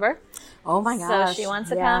October. Oh my gosh! So she wants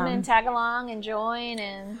to come and tag along and join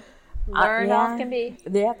and. Learned off can be.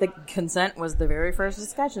 Yeah, the consent was the very first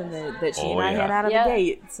discussion that she and I had out of the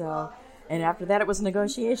gate. So, and after that, it was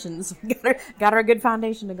negotiations. got her a good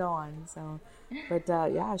foundation to go on. So, but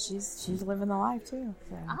yeah, she's living the life too.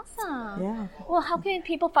 So. Awesome. Yeah. Well, how can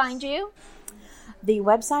people find you? The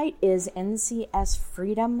website is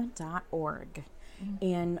ncsfreedom.org.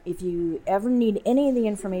 And if you ever need any of the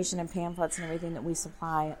information and pamphlets and everything that we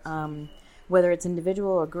supply, whether it's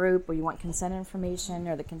individual or group, or you want consent information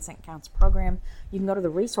or the Consent Counts program, you can go to the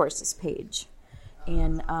resources page.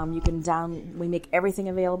 And you can we make everything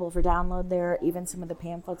available for download there, even some of the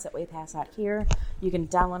pamphlets that we pass out here. You can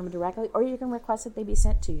download them directly, or you can request that they be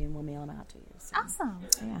sent to you, and we'll mail them out to you. So, awesome.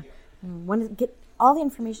 Yeah. And want to get all the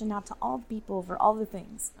information out to all the people for all the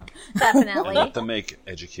things. So. Definitely. And let them make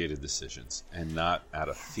educated decisions and not out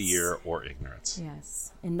of fear or ignorance.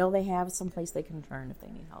 Yes. And know they have some place they can turn if they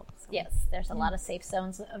need help. So. Yes, there's a lot of safe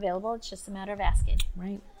zones available. It's just a matter of asking.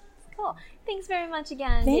 Right. Cool. Thanks very much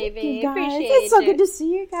again, Thank Davey. you guys. Appreciate It's so you. good to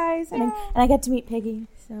see you guys. And I got to meet Peggy.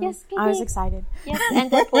 So Yes, Peggy. I was excited. Yes,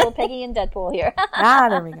 and Deadpool, Peggy and Deadpool here.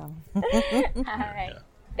 There we go. All right.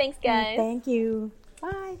 Thanks, guys. Thank you.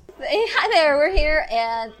 Bye. Hey, hi there. We're here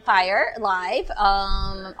at Fire Live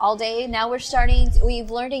all day. Now we've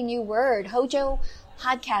learned a new word, Hojo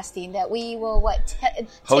podcasting, that we will,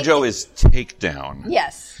 Hojo is takedown.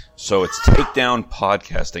 Yes. So it's takedown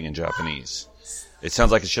podcasting in Japanese. It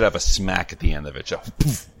sounds like it should have a smack at the end of it.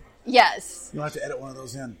 Yes. You'll have to edit one of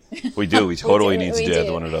those in. We do. We totally need to we get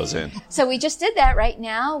do. one of those in. So we just did that right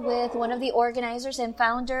now with one of the organizers and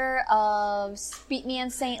founder of Beat Me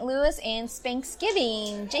in St. Louis and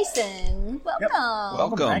Spanksgiving, Jason. Welcome. Yep.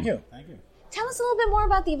 Welcome. Thank you. Tell us a little bit more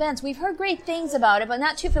about the events. We've heard great things about it, but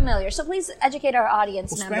not too familiar. So please educate our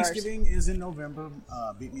audience Well, members. Thanksgiving is in November.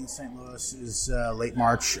 Beat Me in St. Louis is late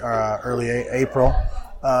March, early April.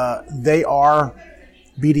 They are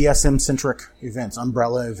BDSM-centric events,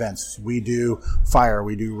 umbrella events. We do fire,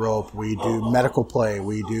 we do rope, we do medical play,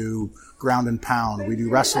 we do ground and pound, we do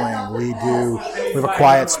wrestling, we have a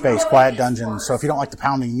quiet space, quiet dungeon. So if you don't like the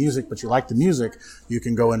pounding music, but you like the music, you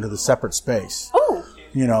can go into the separate space. Oh,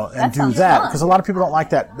 And do sounds that. fun. Because a lot of people don't like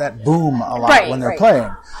that boom a lot when they're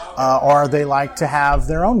playing. Or they like to have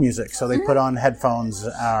their own music, so they put on headphones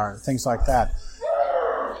or things like that.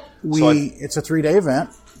 It's a 3-day event.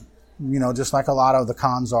 Just like a lot of the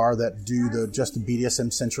cons are that do just the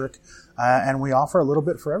BDSM centric, and we offer a little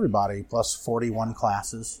bit for everybody, plus 41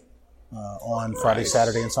 classes on Friday,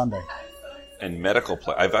 Saturday, and Sunday. And medical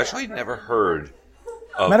play. I've actually never heard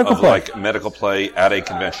of Medical play. like medical play at a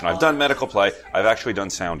convention. I've done medical play. I've actually done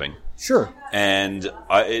sounding. Sure. And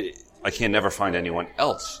I can never find anyone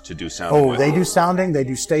else to do sounding with. They do sounding, they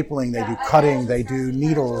do stapling, they do cutting, they do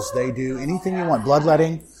needles, they do anything you want,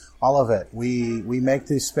 bloodletting. All of it. We make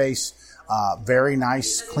this space very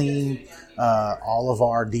nice, clean. All of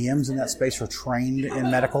our DMs in that space are trained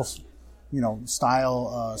in medical,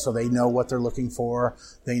 style, so they know what they're looking for.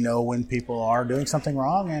 They know when people are doing something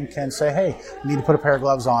wrong and can say, "Hey, you need to put a pair of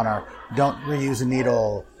gloves on," or "Don't reuse a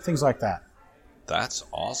needle," things like that. That's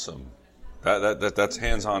awesome. That's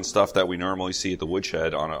hands-on stuff that we normally see at the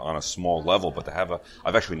woodshed on a small level, but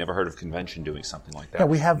I've actually never heard of convention doing something like that. Yeah,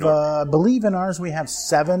 we have, believe in ours, we have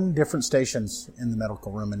 7 different stations in the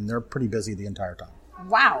medical room, and they're pretty busy the entire time.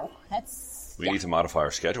 wow. We need to modify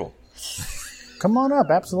our schedule. Come on up,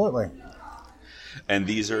 absolutely. And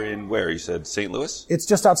these are in where? You said St. Louis? It's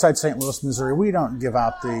just outside St. Louis, Missouri. We don't give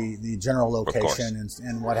out the general location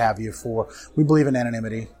and what have you we believe in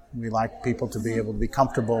anonymity. We like people to be able to be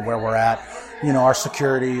comfortable where we're at. Our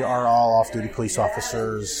security are all off-duty police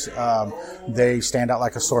officers. They stand out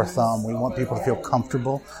like a sore thumb. We want people to feel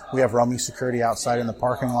comfortable. We have roaming security outside in the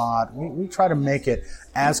parking lot. We try to make it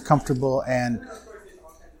as comfortable and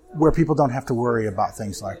where people don't have to worry about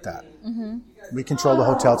things like that. Mm-hmm. We control the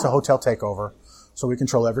hotel. It's a hotel takeover. So we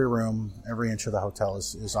control every room, every inch of the hotel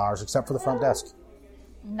is ours, except for the front desk.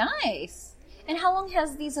 Nice. And how long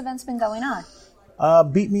has these events been going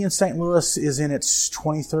on? Beat Me in St. Louis is in its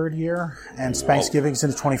 23rd year, and Spanksgiving is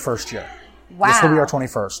in its 21st year. Wow. This will be our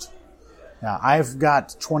 21st. Now, I've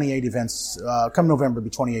got 28 events, come November, will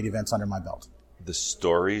be 28 events under my belt. The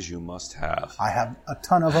stories you must have. I have a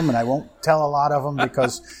ton of them, and I won't tell a lot of them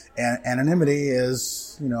because anonymity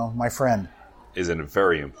is, my friend. Is a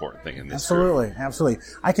very important thing in this Absolutely.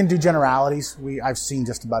 I can do generalities. I've seen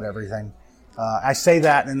just about everything. I say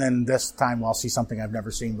that, and then this time I'll see something I've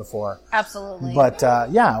never seen before. Absolutely. But,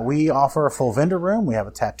 we offer a full vendor room. We have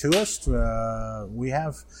a tattooist. We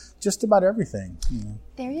have just about everything.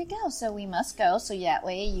 There you go. So we must go. So that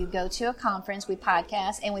way you go to a conference, we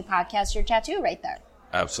podcast, and we podcast your tattoo right there.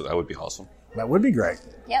 Absolutely. That would be awesome. That would be great.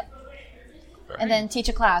 Yep. and then teach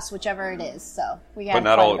a class, whichever it is. So we got. But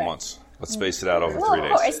not all at once. Let's space it out over 3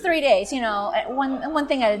 days. It's 3 days, one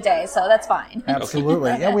thing at a day, so that's fine.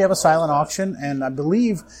 Absolutely. Yeah, we have a silent auction, and I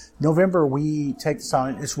believe November we take the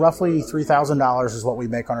silent. It's roughly $3,000 is what we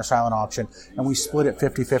make on our silent auction, and we split it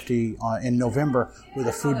 50-50 in November with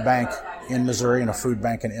a food bank in Missouri and a food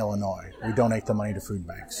bank in Illinois. We donate the money to food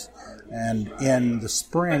banks. And in the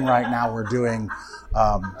spring right now we're doing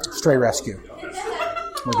stray rescue.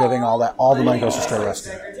 We're giving all the money goes to stray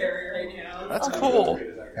rescue. That's cool.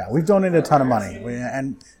 Yeah, we've donated a ton of money,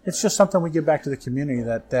 and it's just something we give back to the community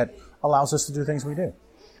that allows us to do things we do.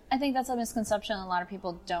 I think that's a misconception a lot of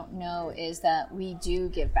people don't know is that we do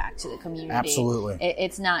give back to the community. Absolutely.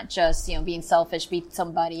 It's not just, being selfish, beat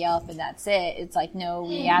somebody up and that's it. It's like, no,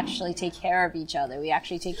 we actually take care of each other. We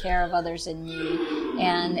actually take care of others in need.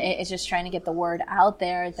 And it's just trying to get the word out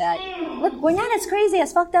there that, look, we're not as crazy,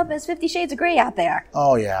 as fucked up as 50 Shades of Grey out there.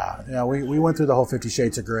 Oh, yeah. Yeah, we went through the whole 50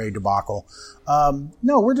 Shades of Grey debacle.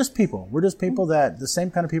 No, we're just people. We're just people that, the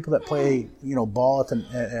same kind of people that play, ball at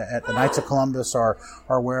the Knights of Columbus or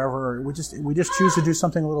wherever. We just choose to do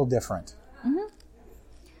something a little different. Mm-hmm.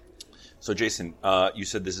 So, Jason, you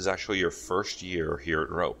said this is actually your first year here at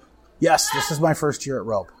Rope. Yes, this is my first year at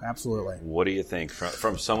Rope. Absolutely. What do you think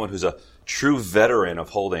from someone who's a true veteran of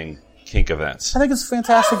holding kink events? I think it's a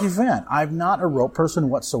fantastic event. I'm not a rope person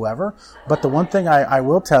whatsoever, but the one thing I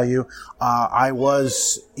will tell you, I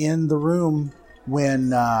was in the room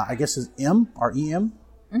when I guess it's EM,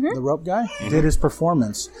 the rope guy, did his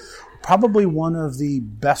performance. Probably one of the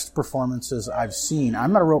best performances I've seen.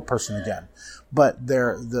 I'm not a rope person again, but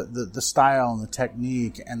the style and the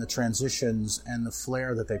technique and the transitions and the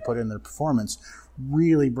flair that they put in their performance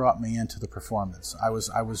really brought me into the performance. I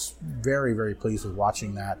was very, very pleased with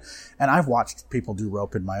watching that. And I've watched people do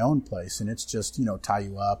rope in my own place, and it's just, tie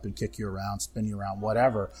you up and kick you around, spin you around,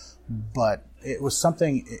 whatever. But it was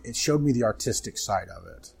something, it showed me the artistic side of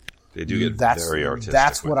it. They do get very artistic.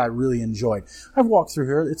 That's what I really enjoyed. I've walked through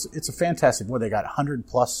here. It's a fantastic. They got 100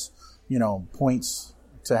 plus, points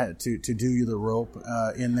to do the rope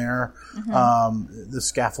in there. The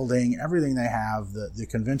scaffolding, everything they have, the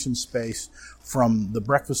convention space, from the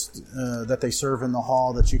breakfast that they serve in the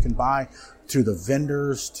hall that you can buy, to the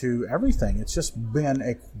vendors, to everything. It's just been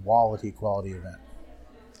a quality event.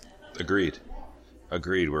 Agreed.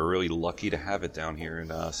 We're really lucky to have it down here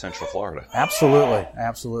in Central Florida. Absolutely.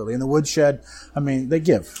 And the Woodshed, they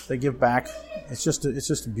give back. It's just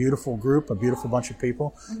a beautiful group, a beautiful bunch of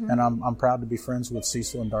people, and I'm proud to be friends with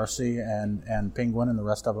Cecil and Darcy and Penguin and the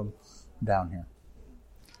rest of them down here.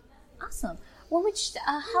 Awesome. Well,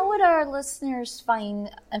 how would our listeners find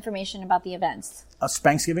information about the events?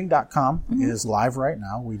 Spanksgiving.com is live right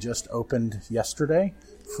now. We just opened yesterday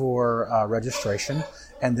for registration.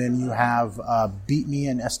 And then you have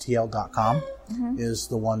beatmeinstl.com is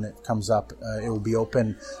the one that comes up. It will be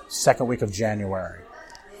open second week of January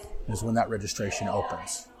is when that registration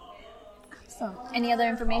opens. Awesome. Any other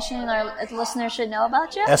information our listeners should know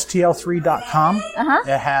about you? STL3.com.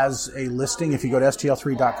 It has a listing. If you go to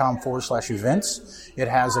STL3.com/events, it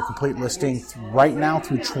has a complete listing right now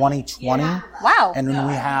through 2020. Wow. And then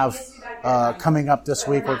we have coming up this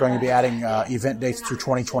week, we're going to be adding event dates through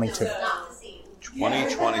 2022.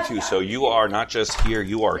 2022. So you are not just here,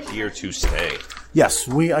 you are here to stay. Yes,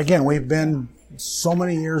 we've been so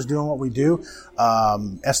many years doing what we do.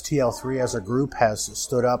 STL3 as a group has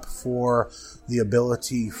stood up for the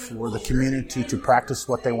ability for the community to practice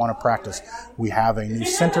what they want to practice. We have a new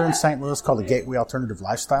center in St. Louis called the Gateway Alternative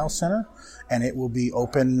Lifestyle Center, and it will be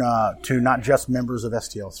open to not just members of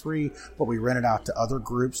STL3, but we rent it out to other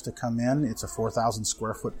groups to come in. It's a 4,000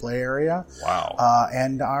 square foot play area. Wow.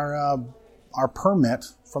 And our permit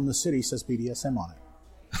from the city says BDSM on it.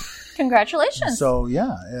 Congratulations. So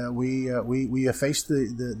we have faced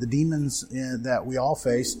the demons that we all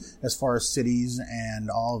face as far as cities and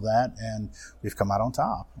all of that, and we've come out on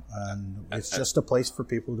top. And it's just a place for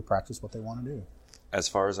people to practice what they want to do. As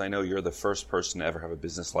far as I know, you're the first person to ever have a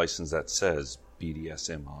business license that says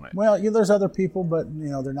BDSM on it. Well, there's other people, but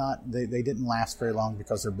they're not. They didn't last very long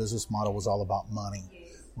because their business model was all about money.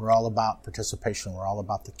 We're all about participation. We're all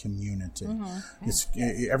about the community. It's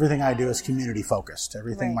everything I do is community focused.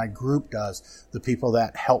 Everything my group does, the people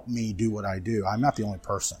that help me do what I do. I'm not the only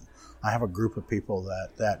person. I have a group of people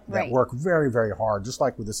that work very, very hard, just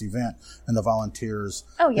like with this event and the volunteers.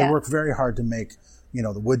 They work very hard to make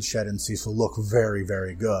the Woodshed and Cecil look very,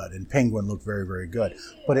 very good, and Penguin look very, very good.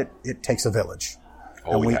 But it takes a village,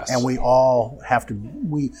 and we all have to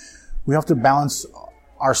we have to balance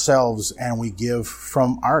ourselves and we give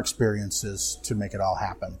from our experiences to make it all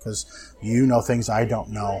happen, because you know things I don't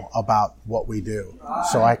know about what we do.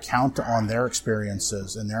 So I count on their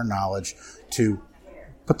experiences and their knowledge to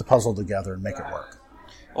put the puzzle together and make it work.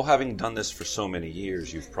 Well, having done this for so many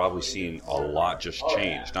years, you've probably seen a lot just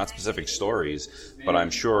change. Not specific stories, but I'm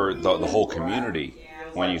sure the whole community,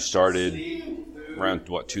 when you started around,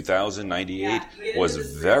 2098, was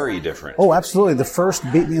very different. Oh, absolutely. The first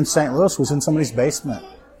Beat Me in St. Louis was in somebody's basement.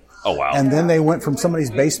 Oh, wow. And then they went from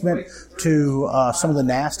somebody's basement to some of the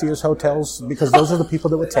nastiest hotels, because those are the people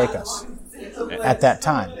that would take us at that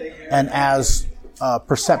time. And as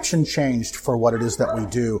perception changed for what it is that we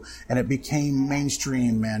do, and it became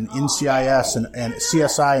mainstream, and NCIS and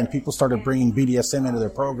CSI, and people started bringing BDSM into their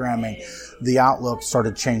programming, the outlook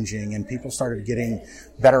started changing, and people started getting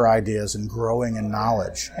better ideas and growing in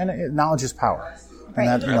knowledge. And knowledge is power.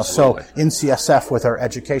 And that, so NCSF with our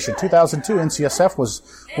education. 2002, NCSF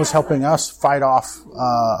was helping us fight off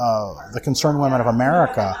the Concerned Women of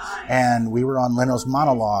America, and we were on Leno's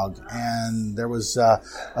monologue, and there was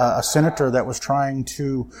a senator that was trying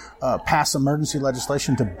to pass emergency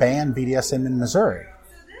legislation to ban BDSM in Missouri.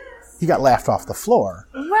 He got laughed off the floor.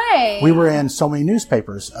 Right. We were in so many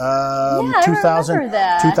newspapers. I remember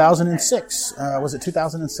that. 2006. Was it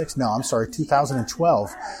 2006? No, I'm sorry, 2012.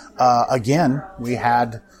 Again, we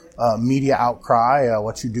had media outcry,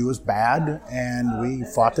 what you do is bad, and we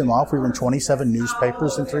fought them off. We were in 27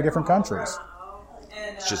 newspapers in 3 different countries.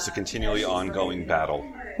 It's just a continually ongoing battle.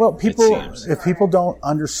 Well, if people don't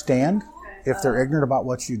understand, if they're ignorant about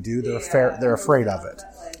what you do, they're afraid of it.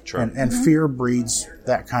 True. And fear breeds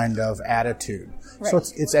that kind of attitude. Right. So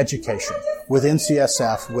it's education. With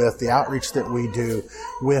NCSF, with the outreach that we do,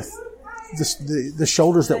 with the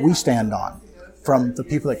shoulders that we stand on from the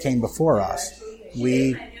people that came before us,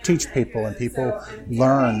 we teach people, and people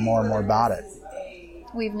learn more and more about it.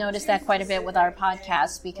 We've noticed that quite a bit with our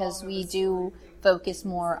podcast, because we do focus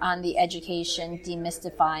more on the education,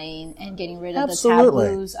 demystifying, and getting rid of the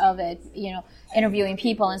taboos of it. Interviewing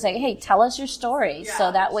people and saying, hey, tell us your story, so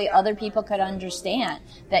that way other people could understand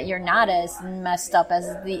that you're not as messed up as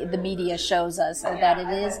the media shows us, or that it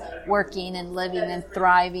is working and living and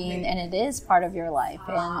thriving, and it is part of your life,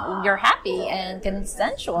 and you're happy and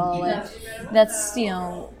consensual. And that's,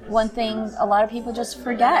 one thing a lot of people just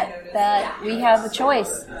forget, that we have a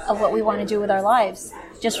choice of what we want to do with our lives.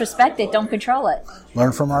 Just respect it. Don't control it.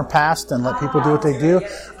 Learn from our past and let people do what they do.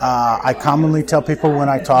 I commonly tell people when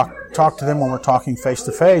I talk to them when we're talking face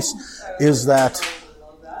to face, is that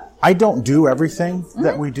I don't do everything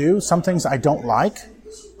that we do. Some things I don't like,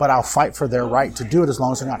 but I'll fight for their right to do it as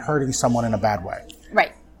long as they're not hurting someone in a bad way.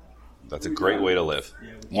 Right. That's a great way to live.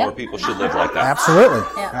 Yep. More people should live like that. Absolutely.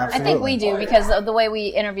 Yeah. Absolutely. I think we do, because of the way we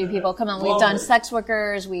interview people. Come on, we've done sex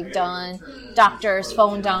workers, we've done doctors,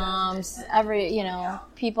 phone doms,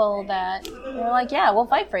 people that are like, yeah, we'll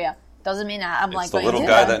fight for you. Doesn't mean I'm it's like the little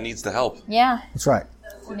guy that needs the help. Yeah. That's right.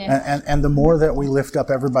 Yeah. And the more that we lift up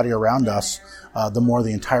everybody around us, the more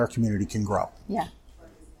the entire community can grow. Yeah.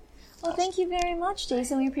 Well, thank you very much,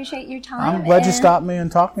 Jason. We appreciate your time. I'm glad you stopped me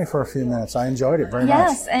and talked to me for a few minutes. I enjoyed it very much.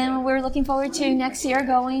 Yes, and we're looking forward to next year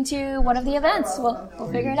going to one of the events. We'll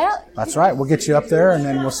figure it out. That's right. We'll get you up there, and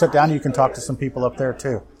then we'll sit down. You can talk to some people up there,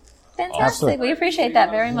 too. Fantastic. Absolutely. We appreciate that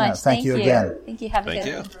very much. Yeah, thank you again. Thank you. Have a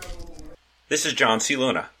good one. This is John C.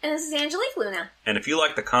 Luna. And this is Angelique Luna. And if you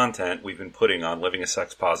like the content we've been putting on Living a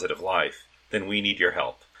Sex-Positive Life, then we need your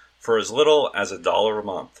help. For as little as $1 a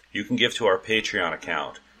month, you can give to our Patreon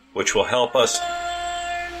account, which will help us...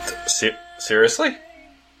 Seriously?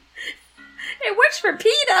 It works for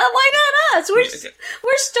PETA. Why not us? We're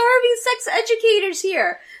starving sex educators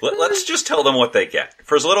here. Let's just tell them what they get.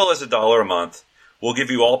 For as little as $1 a month, we'll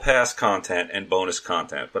give you all past content and bonus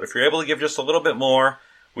content. But if you're able to give just a little bit more,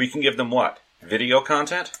 we can give them what? Video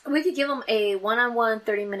content? We could give them a one-on-one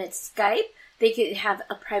 30-minute Skype. They could have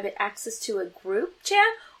a private access to a group chat.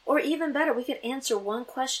 Or even better, we could answer one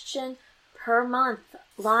question per month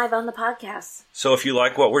live on the podcast. So if you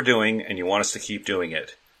like what we're doing and you want us to keep doing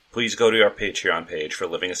it, please go to our Patreon page for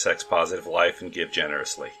Living a Sex-Positive Life and give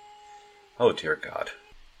generously. Oh, dear God.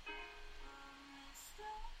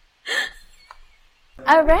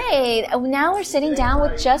 All right. Now we're sitting down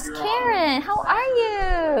with Just Karen. How are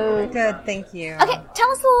you? Good, thank you. Okay,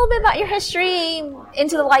 tell us a little bit about your history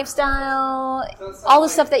into the lifestyle, all the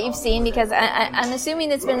stuff that you've seen, because I'm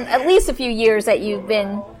assuming it's been at least a few years that you've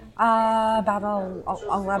been... About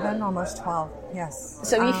 11, almost 12, yes.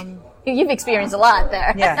 So you've experienced a lot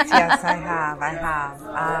there. Yes, I have.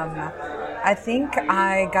 I think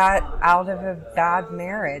I got out of a bad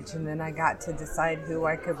marriage, and then I got to decide who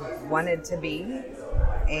I wanted to be,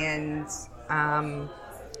 and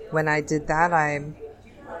when I did that, I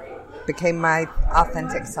became my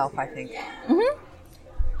authentic self, I think.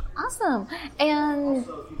 Awesome. And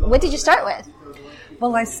what did you start with?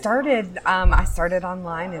 Well, I started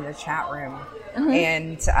online in a chat room,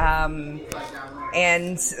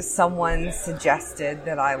 and someone suggested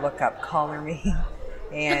that I look up Color Me,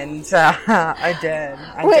 and I did,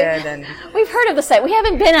 and we've heard of the site. We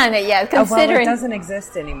haven't been on it yet. Considering well, it doesn't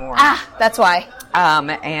exist anymore. That's why.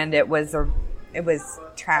 And it was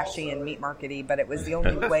trashy and meat markety, but it was the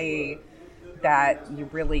only way that you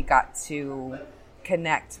really got to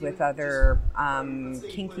connect with other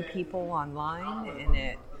kinky people online, and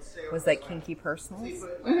it was like kinky personals.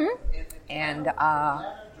 And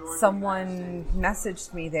someone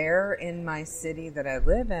messaged me there in my city that I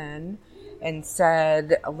live in and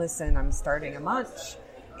said, listen, I'm starting a munch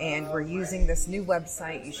and we're using this new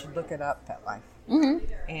website. You should look it up, FetLife.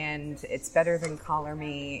 And it's better than Color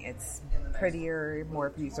Me. It's prettier,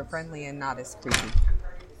 more user-friendly, and not as creepy.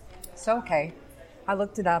 So, okay. I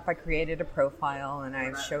looked it up, I created a profile, and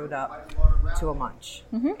I showed up to a munch.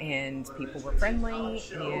 And people were friendly,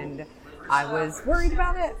 and I was worried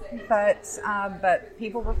about it, but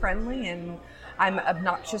people were friendly, and I'm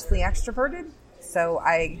obnoxiously extroverted, so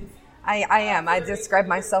I describe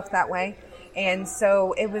myself that way. And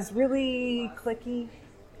so it was really cliquey,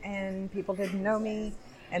 and people didn't know me,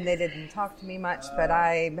 and they didn't talk to me much, but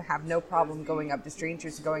I have no problem going up to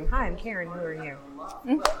strangers and going, hi, I'm Karen, who are you?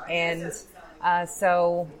 And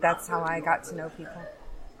so that's how I got to know people.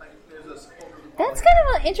 That's kind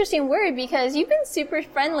of an interesting word because you've been super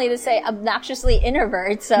friendly to say obnoxiously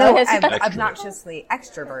introvert. So no, obnoxiously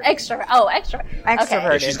extroverted. Extroverted.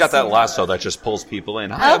 Okay. She's got that lasso that just pulls people in.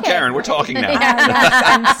 Hi, I'm Karen. We're talking now.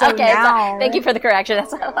 And so now, thank you for the correction.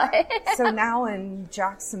 That's all so now in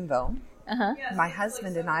Jacksonville, my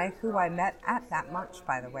husband and I, who I met at that munch,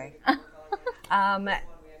 by the way,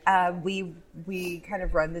 we kind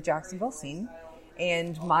of run the Jacksonville scene,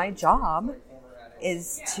 and my job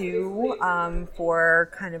is to,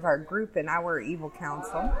 for kind of our group and our evil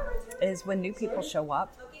council, is when new people show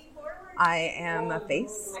up, I am a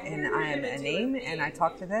face and I am a name, and I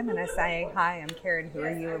talk to them and I say, hi, I'm Karen, who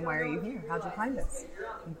are you and why are you here? How'd you find us?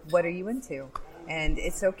 What are you into? And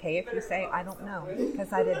it's okay if you say, I don't know,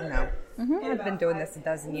 because I didn't know. I've been doing this a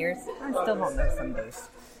dozen years. I still don't know some days.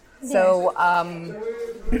 So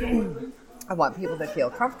I want people to feel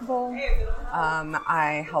comfortable.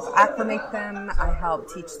 I help acclimate them. I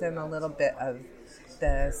help teach them a little bit of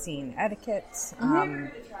the scene etiquette.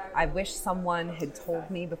 I wish someone had told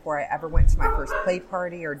me before I ever went to my first play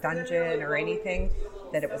party or dungeon or anything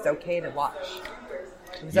that it was okay to watch.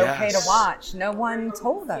 It was okay to watch. No one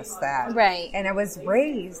told us that. Right. And I was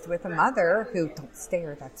raised with a mother who, don't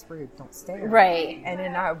stare, that's rude, don't stare. Right. And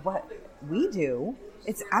in what we do,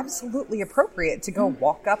 it's absolutely appropriate to go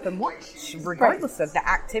walk up and watch, regardless of the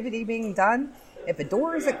activity being done. If a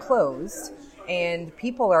door isn't closed and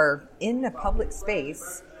people are in a public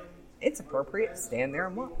space, it's appropriate to stand there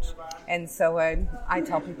and watch. And so I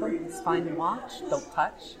tell people, it's fine to watch, don't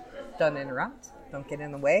touch, don't interrupt, don't get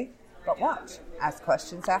in the way, but watch. Ask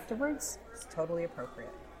questions afterwards. It's totally appropriate.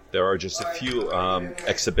 There are just a few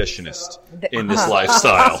exhibitionists in this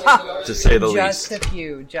lifestyle, to say the least.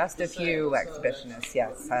 Just a few exhibitionists,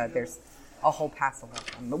 yes. There's a whole passel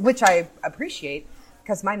of them, which I appreciate,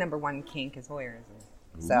 because my number one kink is voyeurism.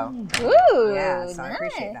 So, nice. I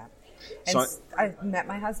appreciate that. And I met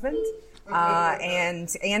my husband,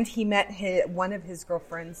 and he met one of his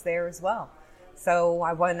girlfriends there as well. So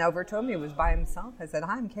I went over to him. He was by himself. I said,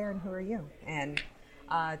 hi, I'm Karen. Who are you? And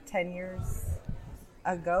 10 years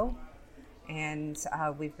ago, and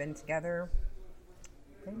we've been together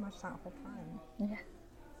pretty much that whole time. Yeah.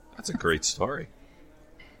 That's a great story.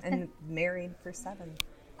 And married for 7.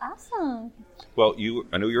 Awesome. Well,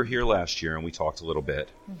 I know you were here last year, and we talked a little bit,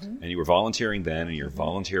 and you were volunteering then, and you're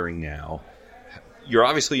volunteering now. You're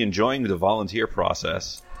obviously enjoying the volunteer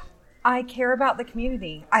process. I care about the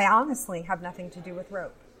community. I honestly have nothing to do with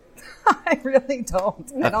rope. I really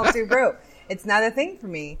don't. I don't do rope. It's not a thing for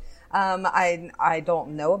me. I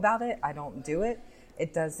don't know about it. I don't do it.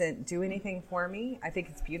 It doesn't do anything for me. I think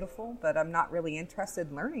it's beautiful, but I'm not really interested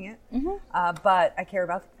in learning it. But I care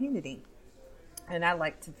about the community, and I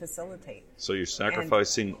like to facilitate. So you're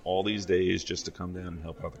sacrificing all these days just to come down and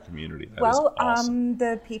help out the community. That is awesome.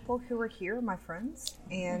 The people who are here are my friends,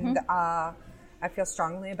 and I feel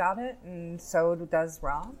strongly about it, and so does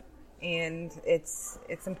Rob. And it's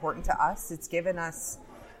important to us. It's given us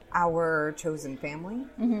our chosen family,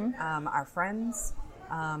 our friends,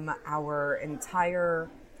 our entire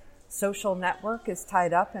social network is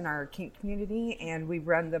tied up in our kink community, and we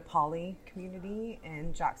run the poly community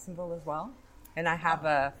in Jacksonville as well. And I have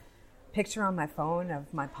a picture on my phone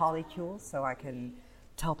of my polycule so I can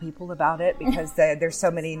tell people about it because there's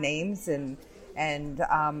so many names and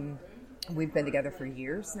we've been together for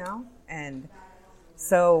years now. And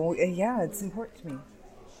so, yeah, it's important to me.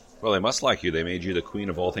 Well, they must like you. They made you the queen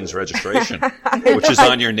of all things registration, which is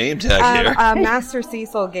on your name tag here. Master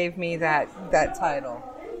Cecil gave me that title,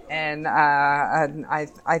 and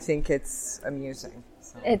I think it's amusing.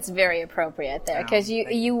 So. It's very appropriate there because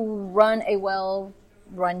you run a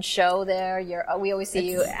well-run show there. We always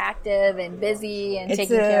see you active and busy and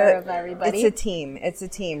taking care of everybody. It's a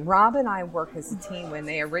team. Rob and I work as a team. When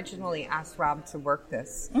they originally asked Rob to work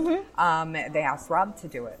this, they asked Rob to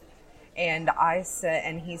do it. And I said,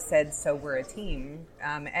 and he said, so we're a team.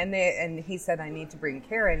 And he said, I need to bring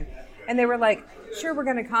Karen. And they were like, sure, we're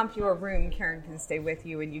going to comp you a room. Karen can stay with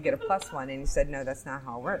you and you get a +1. And he said, no, that's not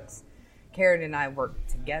how it works. Karen and I work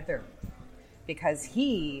together because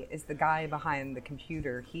he is the guy behind the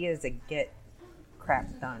computer. He is a get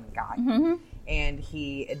crap done guy. Mm-hmm. And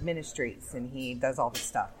he administrates and he does all the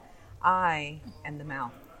stuff. I am the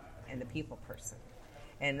mouth and the people person.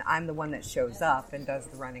 And I'm the one that shows up and does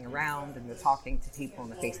the running around and the talking to people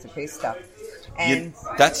and the face-to-face stuff. And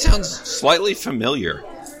that sounds slightly familiar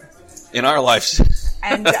in our lives.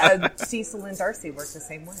 And Cecil and Darcy work the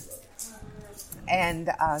same way.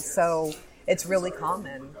 And so it's really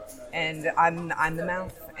common. And I'm the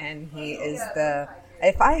mouth, and he is the...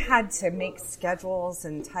 If I had to make schedules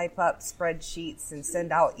and type up spreadsheets and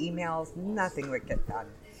send out emails, nothing would get done.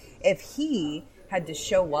 If he had to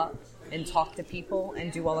show up and talk to people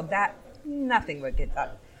and do all of that, nothing would get done.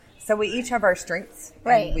 So we each have our strengths,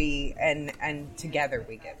 right? And together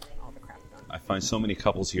we get all the crap done. I find so many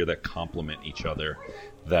couples here that complement each other,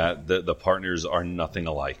 that the partners are nothing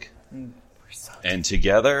alike, and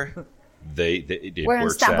together it we're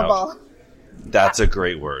works unstoppable. out. That's a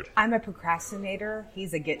great word. I'm a procrastinator.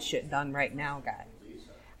 He's a get shit done right now guy.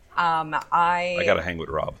 I got to hang with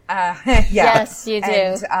Rob. Yes, you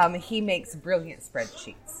do. And he makes brilliant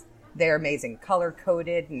spreadsheets. They're amazing,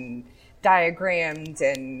 color-coded and diagrammed,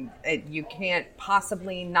 and you can't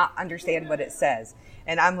possibly not understand what it says.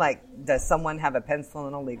 And I'm like, does someone have a pencil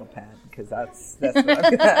and a legal pad? Because that's what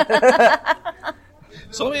I've got.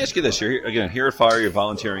 So let me ask you this. You're here at FIRE, you're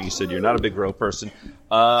volunteering. You said you're not a big row person.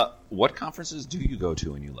 What conferences do you go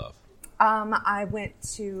to and you love? I went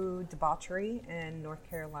to Debauchery in North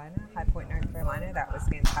Carolina, High Point, North Carolina. That was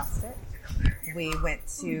fantastic. We went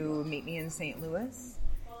to Meet Me in St. Louis,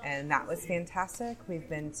 and that was fantastic. We've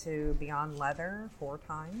been to Beyond Leather 4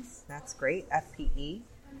 times. That's great. FPE,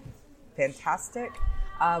 fantastic.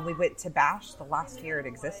 We went to Bash the last year it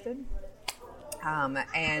existed.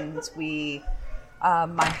 And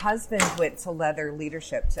my husband went to Leather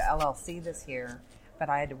Leadership to LLC this year, but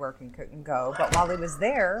I had to work and couldn't go. But while he was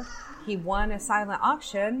there, he won a silent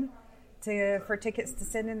auction for tickets to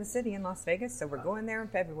Sin in the City in Las Vegas. So we're going there in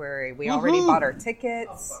February. We already bought our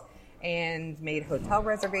tickets and made hotel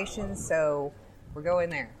reservations, so we're going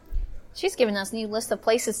there. She's giving us a new list of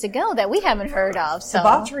places to go that we haven't heard of. So.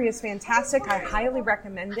 Debauchery is fantastic. I highly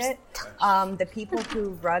recommend it. The people who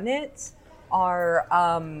run it are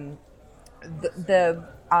the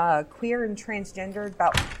queer and transgender,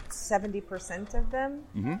 about 70% of them.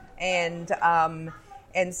 Mm-hmm.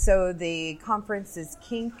 And so the conference is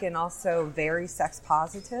kink and also very sex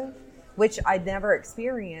positive, which I'd never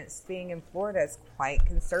experienced being in Florida. It's quite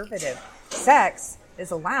conservative. Sex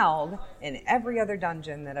is allowed in every other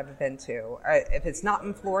dungeon that I've been to. If it's not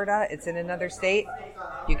in Florida, it's in another state,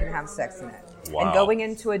 you can have sex in it. Wow. And going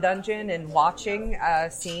into a dungeon and watching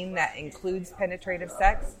a scene that includes penetrative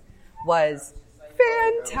sex was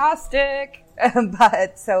fantastic.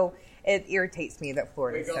 But so it irritates me that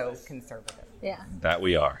Florida is so conservative. Yeah. That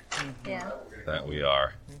we are. Mm-hmm. Yeah. That we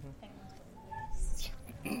are.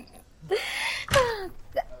 Mm-hmm.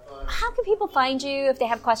 How can people find you if they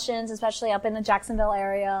have questions, especially up in the Jacksonville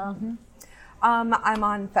area? Mm-hmm. I'm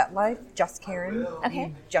on FetLife, Just Karen. Okay.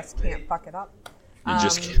 You just can't fuck it up. You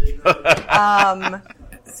just can't.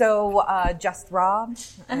 So Just Rob,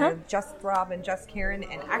 Just Rob and Just Karen.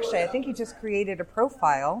 And actually, I think he just created a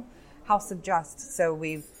profile, House of Just. So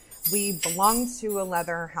we belong to a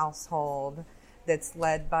leather household that's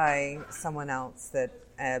led by someone else that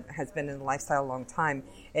has been in the lifestyle a long time,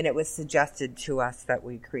 and it was suggested to us that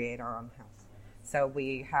we create our own house. So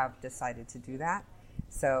we have decided to do that.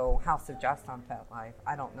 So House of Just on FetLife.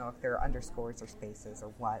 I don't know if there are underscores or spaces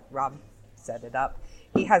or what. Rob set it up.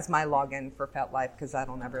 He has my login for FetLife because I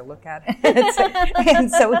don't ever look at it.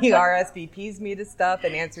 And so he RSVPs me to stuff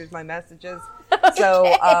and answers my messages.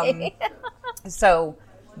 Okay. So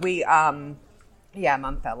we, I'm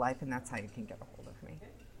on FetLife, and that's how you can get a hold of me.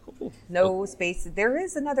 No spaces. There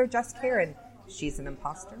is another Just Karen. She's an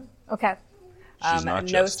imposter. Okay. She's not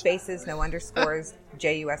No just. spaces, no underscores.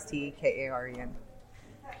 JUSTKAREN.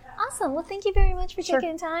 Awesome. Well, thank you very much for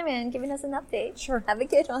taking time and giving us an update. Sure. Have a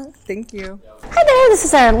good one. Thank you. Hi there. This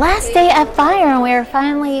is our last day at Fire, and we're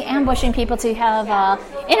finally ambushing people to have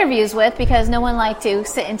interviews with because no one liked to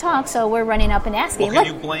sit and talk, so we're running up and asking. Well,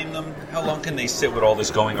 can you blame them? How long can they sit with all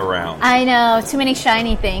this going around? I know, too many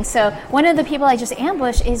shiny things. So one of the people I just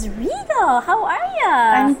ambushed is Regal. How are you?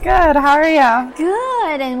 I'm good. How are you?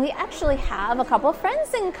 Good. And we actually have a couple of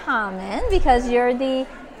friends in common because you're the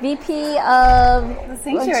VP of The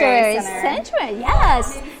Sanctuary Center. Sanctuary,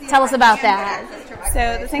 yes. Tell us about that.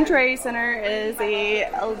 So the Sanctuary Center is a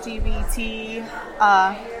LGBT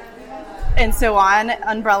and so on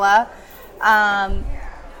umbrella.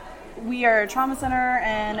 We are a trauma center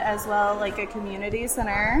and as well like a community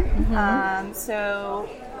center. So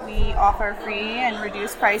we offer free and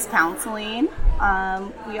reduced price counseling.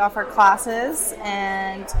 We offer classes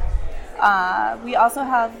and we also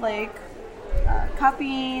have like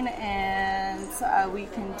cupping and we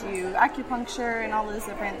can do acupuncture and all those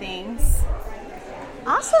different things.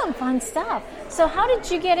 Awesome, fun stuff. So how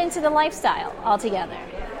did you get into the lifestyle altogether?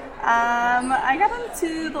 I got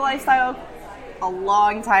into the lifestyle a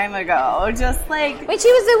long time ago, just like When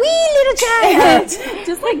she was a wee little child.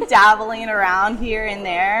 just like dabbling around here and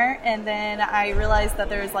there, and then I realized that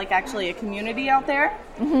there's like actually a community out there,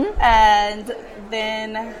 and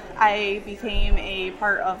then I became a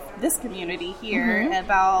part of this community here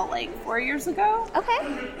about like 4 years ago. Okay.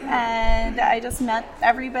 And I just met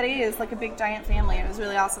everybody. It's like a big giant family. It was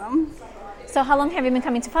really awesome. So how long have you been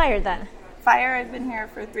coming to Fire then? Fire, I've been here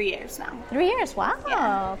for 3 years now. 3 years, wow.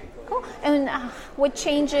 Yeah. Cool. And what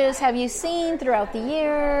changes have you seen throughout the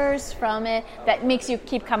years from it that makes you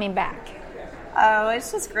keep coming back? Oh,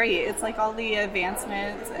 it's just great. It's like all the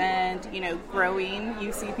advancements and, you know, growing.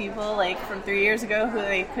 You see people like from 3 years ago who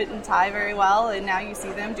they couldn't tie very well, and now you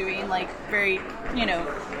see them doing like very, you know,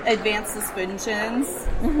 advanced suspensions.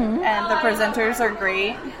 And the presenters are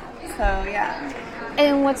great. So, yeah.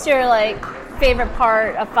 And what's your like favorite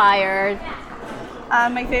part of Fire?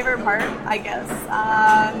 My favorite part, I guess,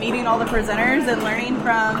 meeting all the presenters and learning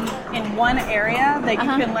from in one area that you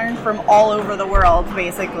can learn from all over the world,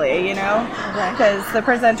 basically, you know? Because the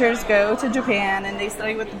presenters go to Japan and they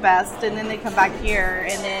study with the best, and then they come back here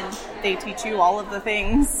and then they teach you all of the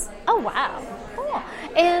things. Oh, wow. Cool.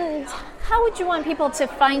 And how would you want people to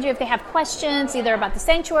find you if they have questions, either about the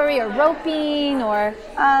sanctuary or roping or...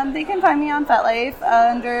 They can find me on FetLife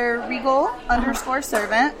under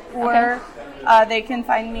Regal_servant, or... they can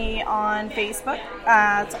find me on Facebook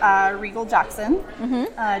at Regal Jackson,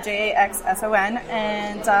 JAXSON,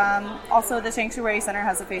 and also the Sanctuary Center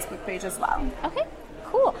has a Facebook page as well. Okay,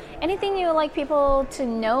 cool. Anything you would like people to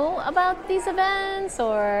know about these events,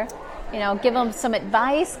 or, you know, give them some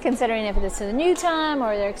advice, considering if this is a new time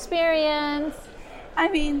or their experience? I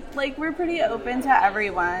mean, like, we're pretty open to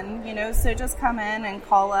everyone, you know, so just come in and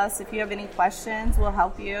call us. If you have any questions, we'll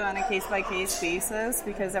help you on a case-by-case basis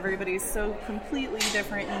because everybody's so completely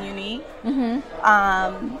different and unique.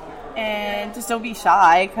 And just don't be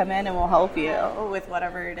shy. Come in and we'll help you with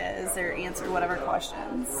whatever it is or answer whatever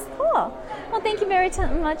questions. Cool. Well, thank you very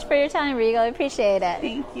much for your time, Regal. I appreciate it.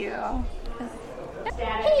 Thank you.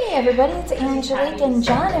 Hey everybody, it's Angelique and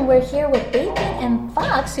John, and we're here with Bacon and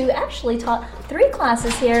Fox, who actually taught 3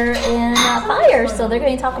 classes here in Fire, so they're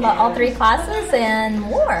going to talk about all 3 classes and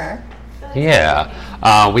more.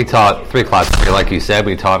 Yeah, we taught 3 classes here, like you said.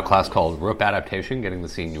 We taught a class called Rope Adaptation, Getting the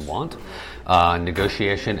Scene You Want,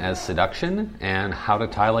 Negotiation as Seduction, and How to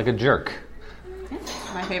Tie Like a Jerk.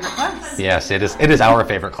 My favorite class. Yes, it is our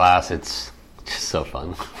favorite class. It's just so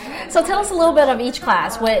fun. So tell us a little bit of each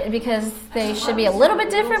class, because they should be a little bit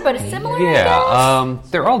different, but it's similar. Yeah,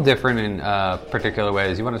 they're all different in particular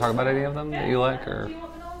ways. You want to talk about any of them that you like, or?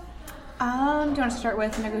 Do you want to start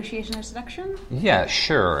with negotiation or seduction? Yeah,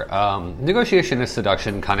 sure. Negotiation as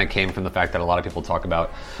seduction kind of came from the fact that a lot of people talk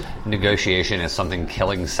about negotiation as something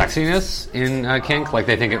killing sexiness in kink. Like,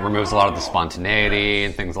 they think it removes a lot of the spontaneity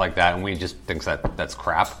and things like that, and we just think that that's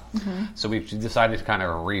crap. So we've decided to kind of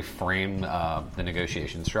reframe the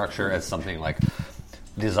negotiation structure as something like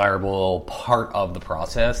desirable part of the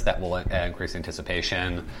process that will increase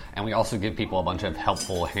anticipation. And we also give people a bunch of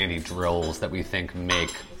helpful, handy drills that we think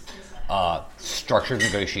make structured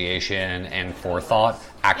negotiation and forethought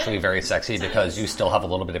actually very sexy, because you still have a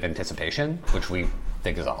little bit of anticipation, which we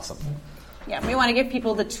think is awesome. Yeah, we want to give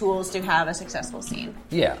people the tools to have a successful scene.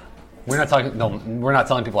 Yeah. We're not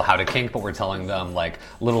telling people how to kink, but we're telling them like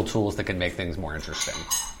little tools that can make things more interesting.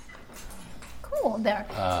 Cool. cool there.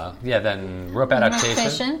 Then rope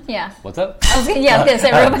adaptation. Yeah. What's up? I was gonna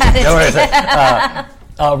say rope adaptation. No worries.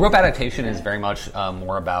 Rope adaptation is very much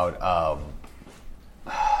more about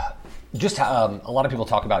just a lot of people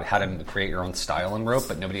talk about how to create your own style in rope,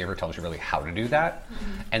 but nobody ever tells you really how to do that.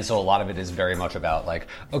 And so a lot of it is very much about like,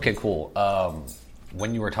 okay, cool.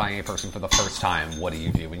 When you are tying a person for the first time, what do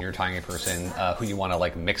you do? When you're tying a person who you want to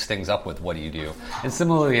like mix things up with, what do you do? And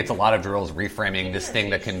similarly, it's a lot of drills reframing this thing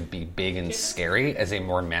that can be big and scary as a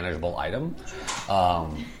more manageable item.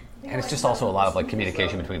 And it's just also a lot of like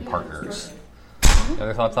communication between partners.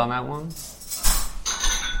 Other thoughts on that one?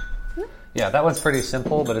 Yeah, that one's pretty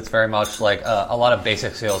simple, but it's very much like a lot of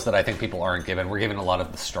basic skills that I think people aren't given. We're given a lot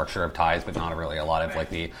of the structure of ties, but not really a lot of like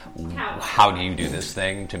the how do you do this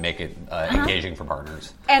thing to make it engaging for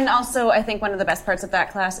partners. And also, I think one of the best parts of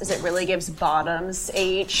that class is it really gives bottoms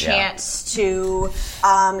a chance to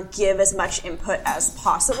give as much input as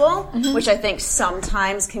possible, which I think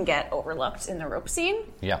sometimes can get overlooked in the rope scene.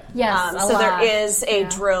 Yeah. Yes. So there is a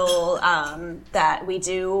drill that we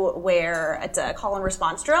do where it's a call and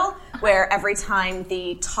response drill where every time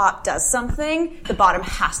the top does something, the bottom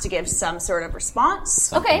has to give some sort of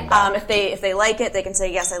response. Okay. If they like it, they can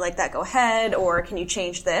say, yes, I like that, go ahead, or can you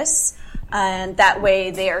change this? And that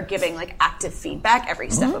way they are giving like active feedback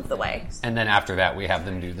every step of the way. And then after that, we have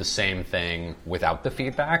them do the same thing without the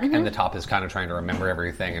feedback, and the top is kind of trying to remember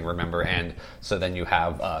everything and so then you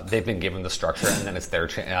have, they've been given the structure, and then it's their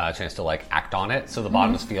chance to like act on it, so the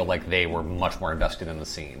bottoms feel like they were much more invested in the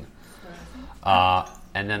scene.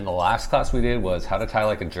 And then the last class we did was how to tie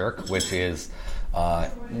like a jerk, which is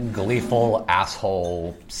gleeful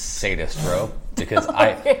asshole sadist rope. Because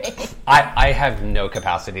I have no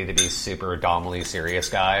capacity to be super domly serious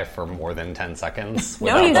guy for more than 10 seconds.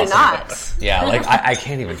 No, you do not. Yeah, like I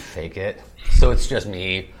can't even fake it. So it's just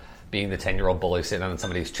me being the 10-year-old bully sitting on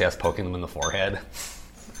somebody's chest, poking them in the forehead.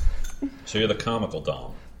 So you're the comical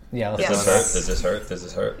dom. Yeah. Does this hurt? Does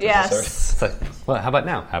this hurt? Yes. It's like, well, how about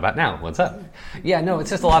now? How about now? What's up? Yeah, no, it's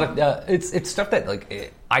just a lot of it's stuff that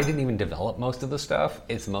like I didn't even develop most of the stuff.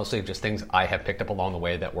 It's mostly just things I have picked up along the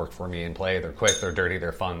way that work for me in play. They're quick, they're dirty,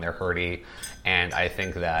 they're fun, they're hurty, and I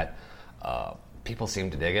think that people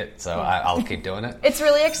seem to dig it. So I'll keep doing it. It's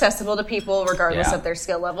really accessible to people regardless of their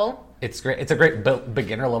skill level. It's great. It's a great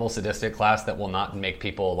beginner level sadistic class that will not make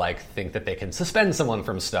people like think that they can suspend someone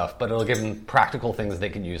from stuff, but it'll give them practical things they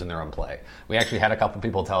can use in their own play. We actually had a couple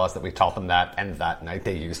people tell us that we taught them that, and that night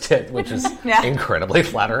they used it, which is incredibly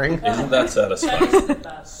flattering. Isn't that satisfying?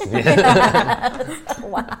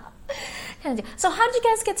 Wow. So how did you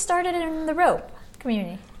guys get started in the rope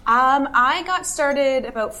community? I got started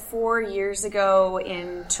about 4 years ago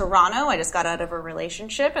in Toronto. I just got out of a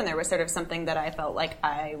relationship, and there was sort of something that I felt like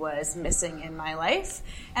I was missing in my life.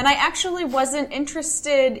 And I actually wasn't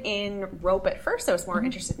interested in rope at first. I was more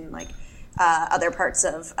interested in like other parts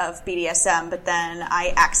of BDSM, but then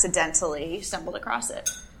I accidentally stumbled across it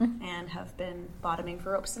and have been bottoming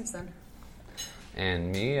for rope since then.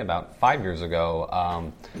 And me, about 5 years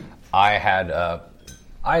ago, I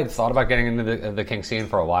had thought about getting into the kink scene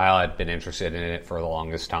for a while. I'd been interested in it for the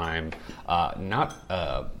longest time. Not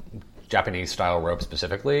Japanese-style rope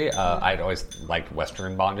specifically. I'd always liked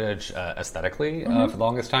Western bondage aesthetically for the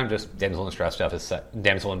longest time. Just damsel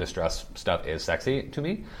in distress stuff is sexy to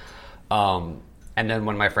me. And then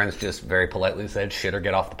when my friends just very politely said "shit or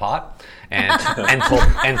get off the pot," and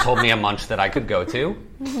told me a munch that I could go to,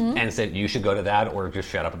 and said you should go to that or just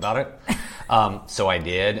shut up about it. So I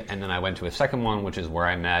did, and then I went to a second one, which is where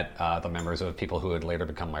I met the members of people who would later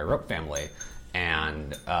become my rope family,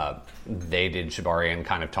 and they did shibari and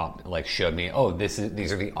kind of showed me, these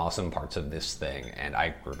are the awesome parts of this thing, and I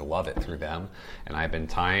grew to love it through them, and I've been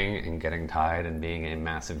tying and getting tied and being a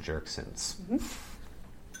massive jerk since.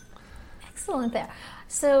 Excellent there.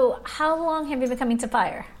 So how long have you been coming to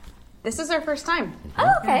Fire? This is our first time.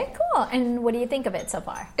 Oh, okay, cool. And what do you think of it so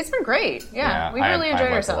far? It's been great. Yeah, we've really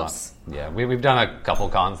enjoyed ourselves. Yeah, we've done a couple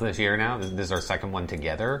cons this year now. This is our second one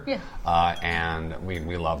together. Yeah. And we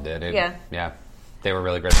loved it. Yeah. They were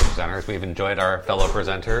really great presenters. We've enjoyed our fellow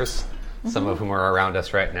presenters, some of whom are around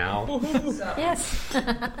us right now. Yes.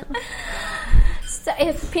 So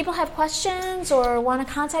if people have questions or want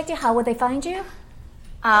to contact you, how would they find you?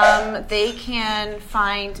 They can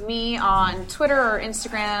find me on Twitter or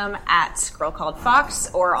Instagram at Girl Called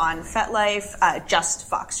Fox, or on FetLife, just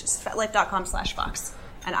Fox, just FetLife.com/Fox,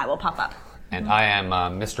 and I will pop up. And I am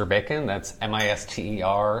Mr. Bacon. That's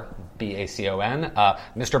MISTER BACON.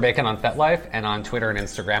 Mr. Bacon on FetLife, and on Twitter and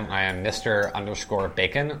Instagram, I am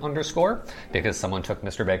Mr_Bacon_ because someone took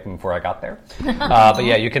Mr. Bacon before I got there. But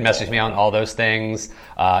yeah, you can message me on all those things.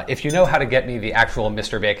 If you know how to get me the actual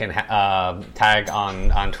Mr. Bacon tag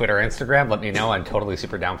on Twitter or Instagram, let me know. I'm totally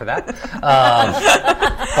super down for that.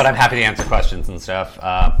 But I'm happy to answer questions and stuff.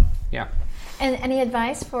 Yeah. And any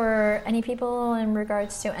advice for any people in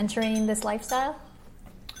regards to entering this lifestyle?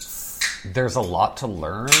 There's a lot to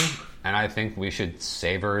learn, and I think we should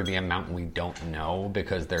savor the amount we don't know,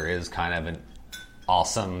 because there is kind of an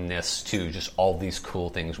awesomeness to just all these cool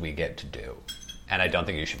things we get to do. And I don't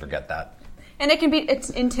think you should forget that. And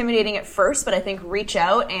it's intimidating at first, but I think reach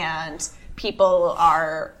out, and people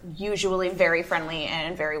are usually very friendly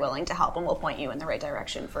and very willing to help, and will point you in the right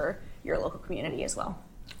direction for your local community as well.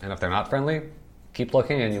 And if they're not friendly, keep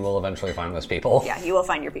looking and you will eventually find those people. Yeah, you will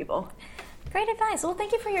find your people. Great advice. Well,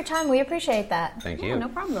 thank you for your time. We appreciate that. Thank you. Oh, no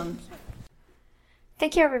problem.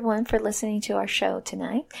 Thank you, everyone, for listening to our show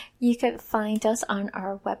tonight. You can find us on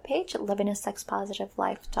our webpage,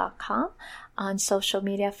 livingasexpositivelife.com, on social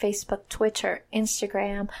media, Facebook, Twitter,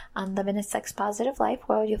 Instagram, on Living a Sex Positive Life,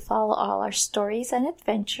 where you follow all our stories and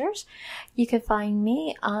adventures. You can find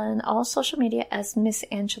me on all social media as Miss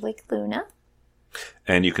Angelique Luna.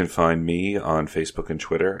 And you can find me on Facebook and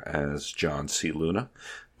Twitter as John C. Luna.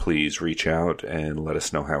 Please reach out and let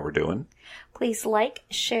us know how we're doing. Please like,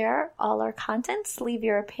 share all our contents, leave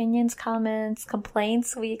your opinions, comments,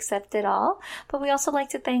 complaints. We accept it all. But we also like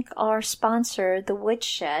to thank our sponsor, The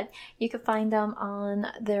Woodshed. You can find them on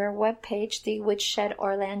their webpage,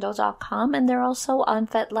 thewoodshed.orlando.com, and they're also on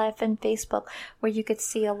FetLife and Facebook, where you could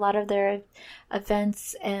see a lot of their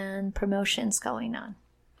events and promotions going on.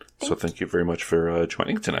 Thank you very much for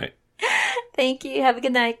joining tonight. Thank you. Have a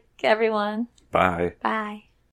good night, everyone. Bye. Bye.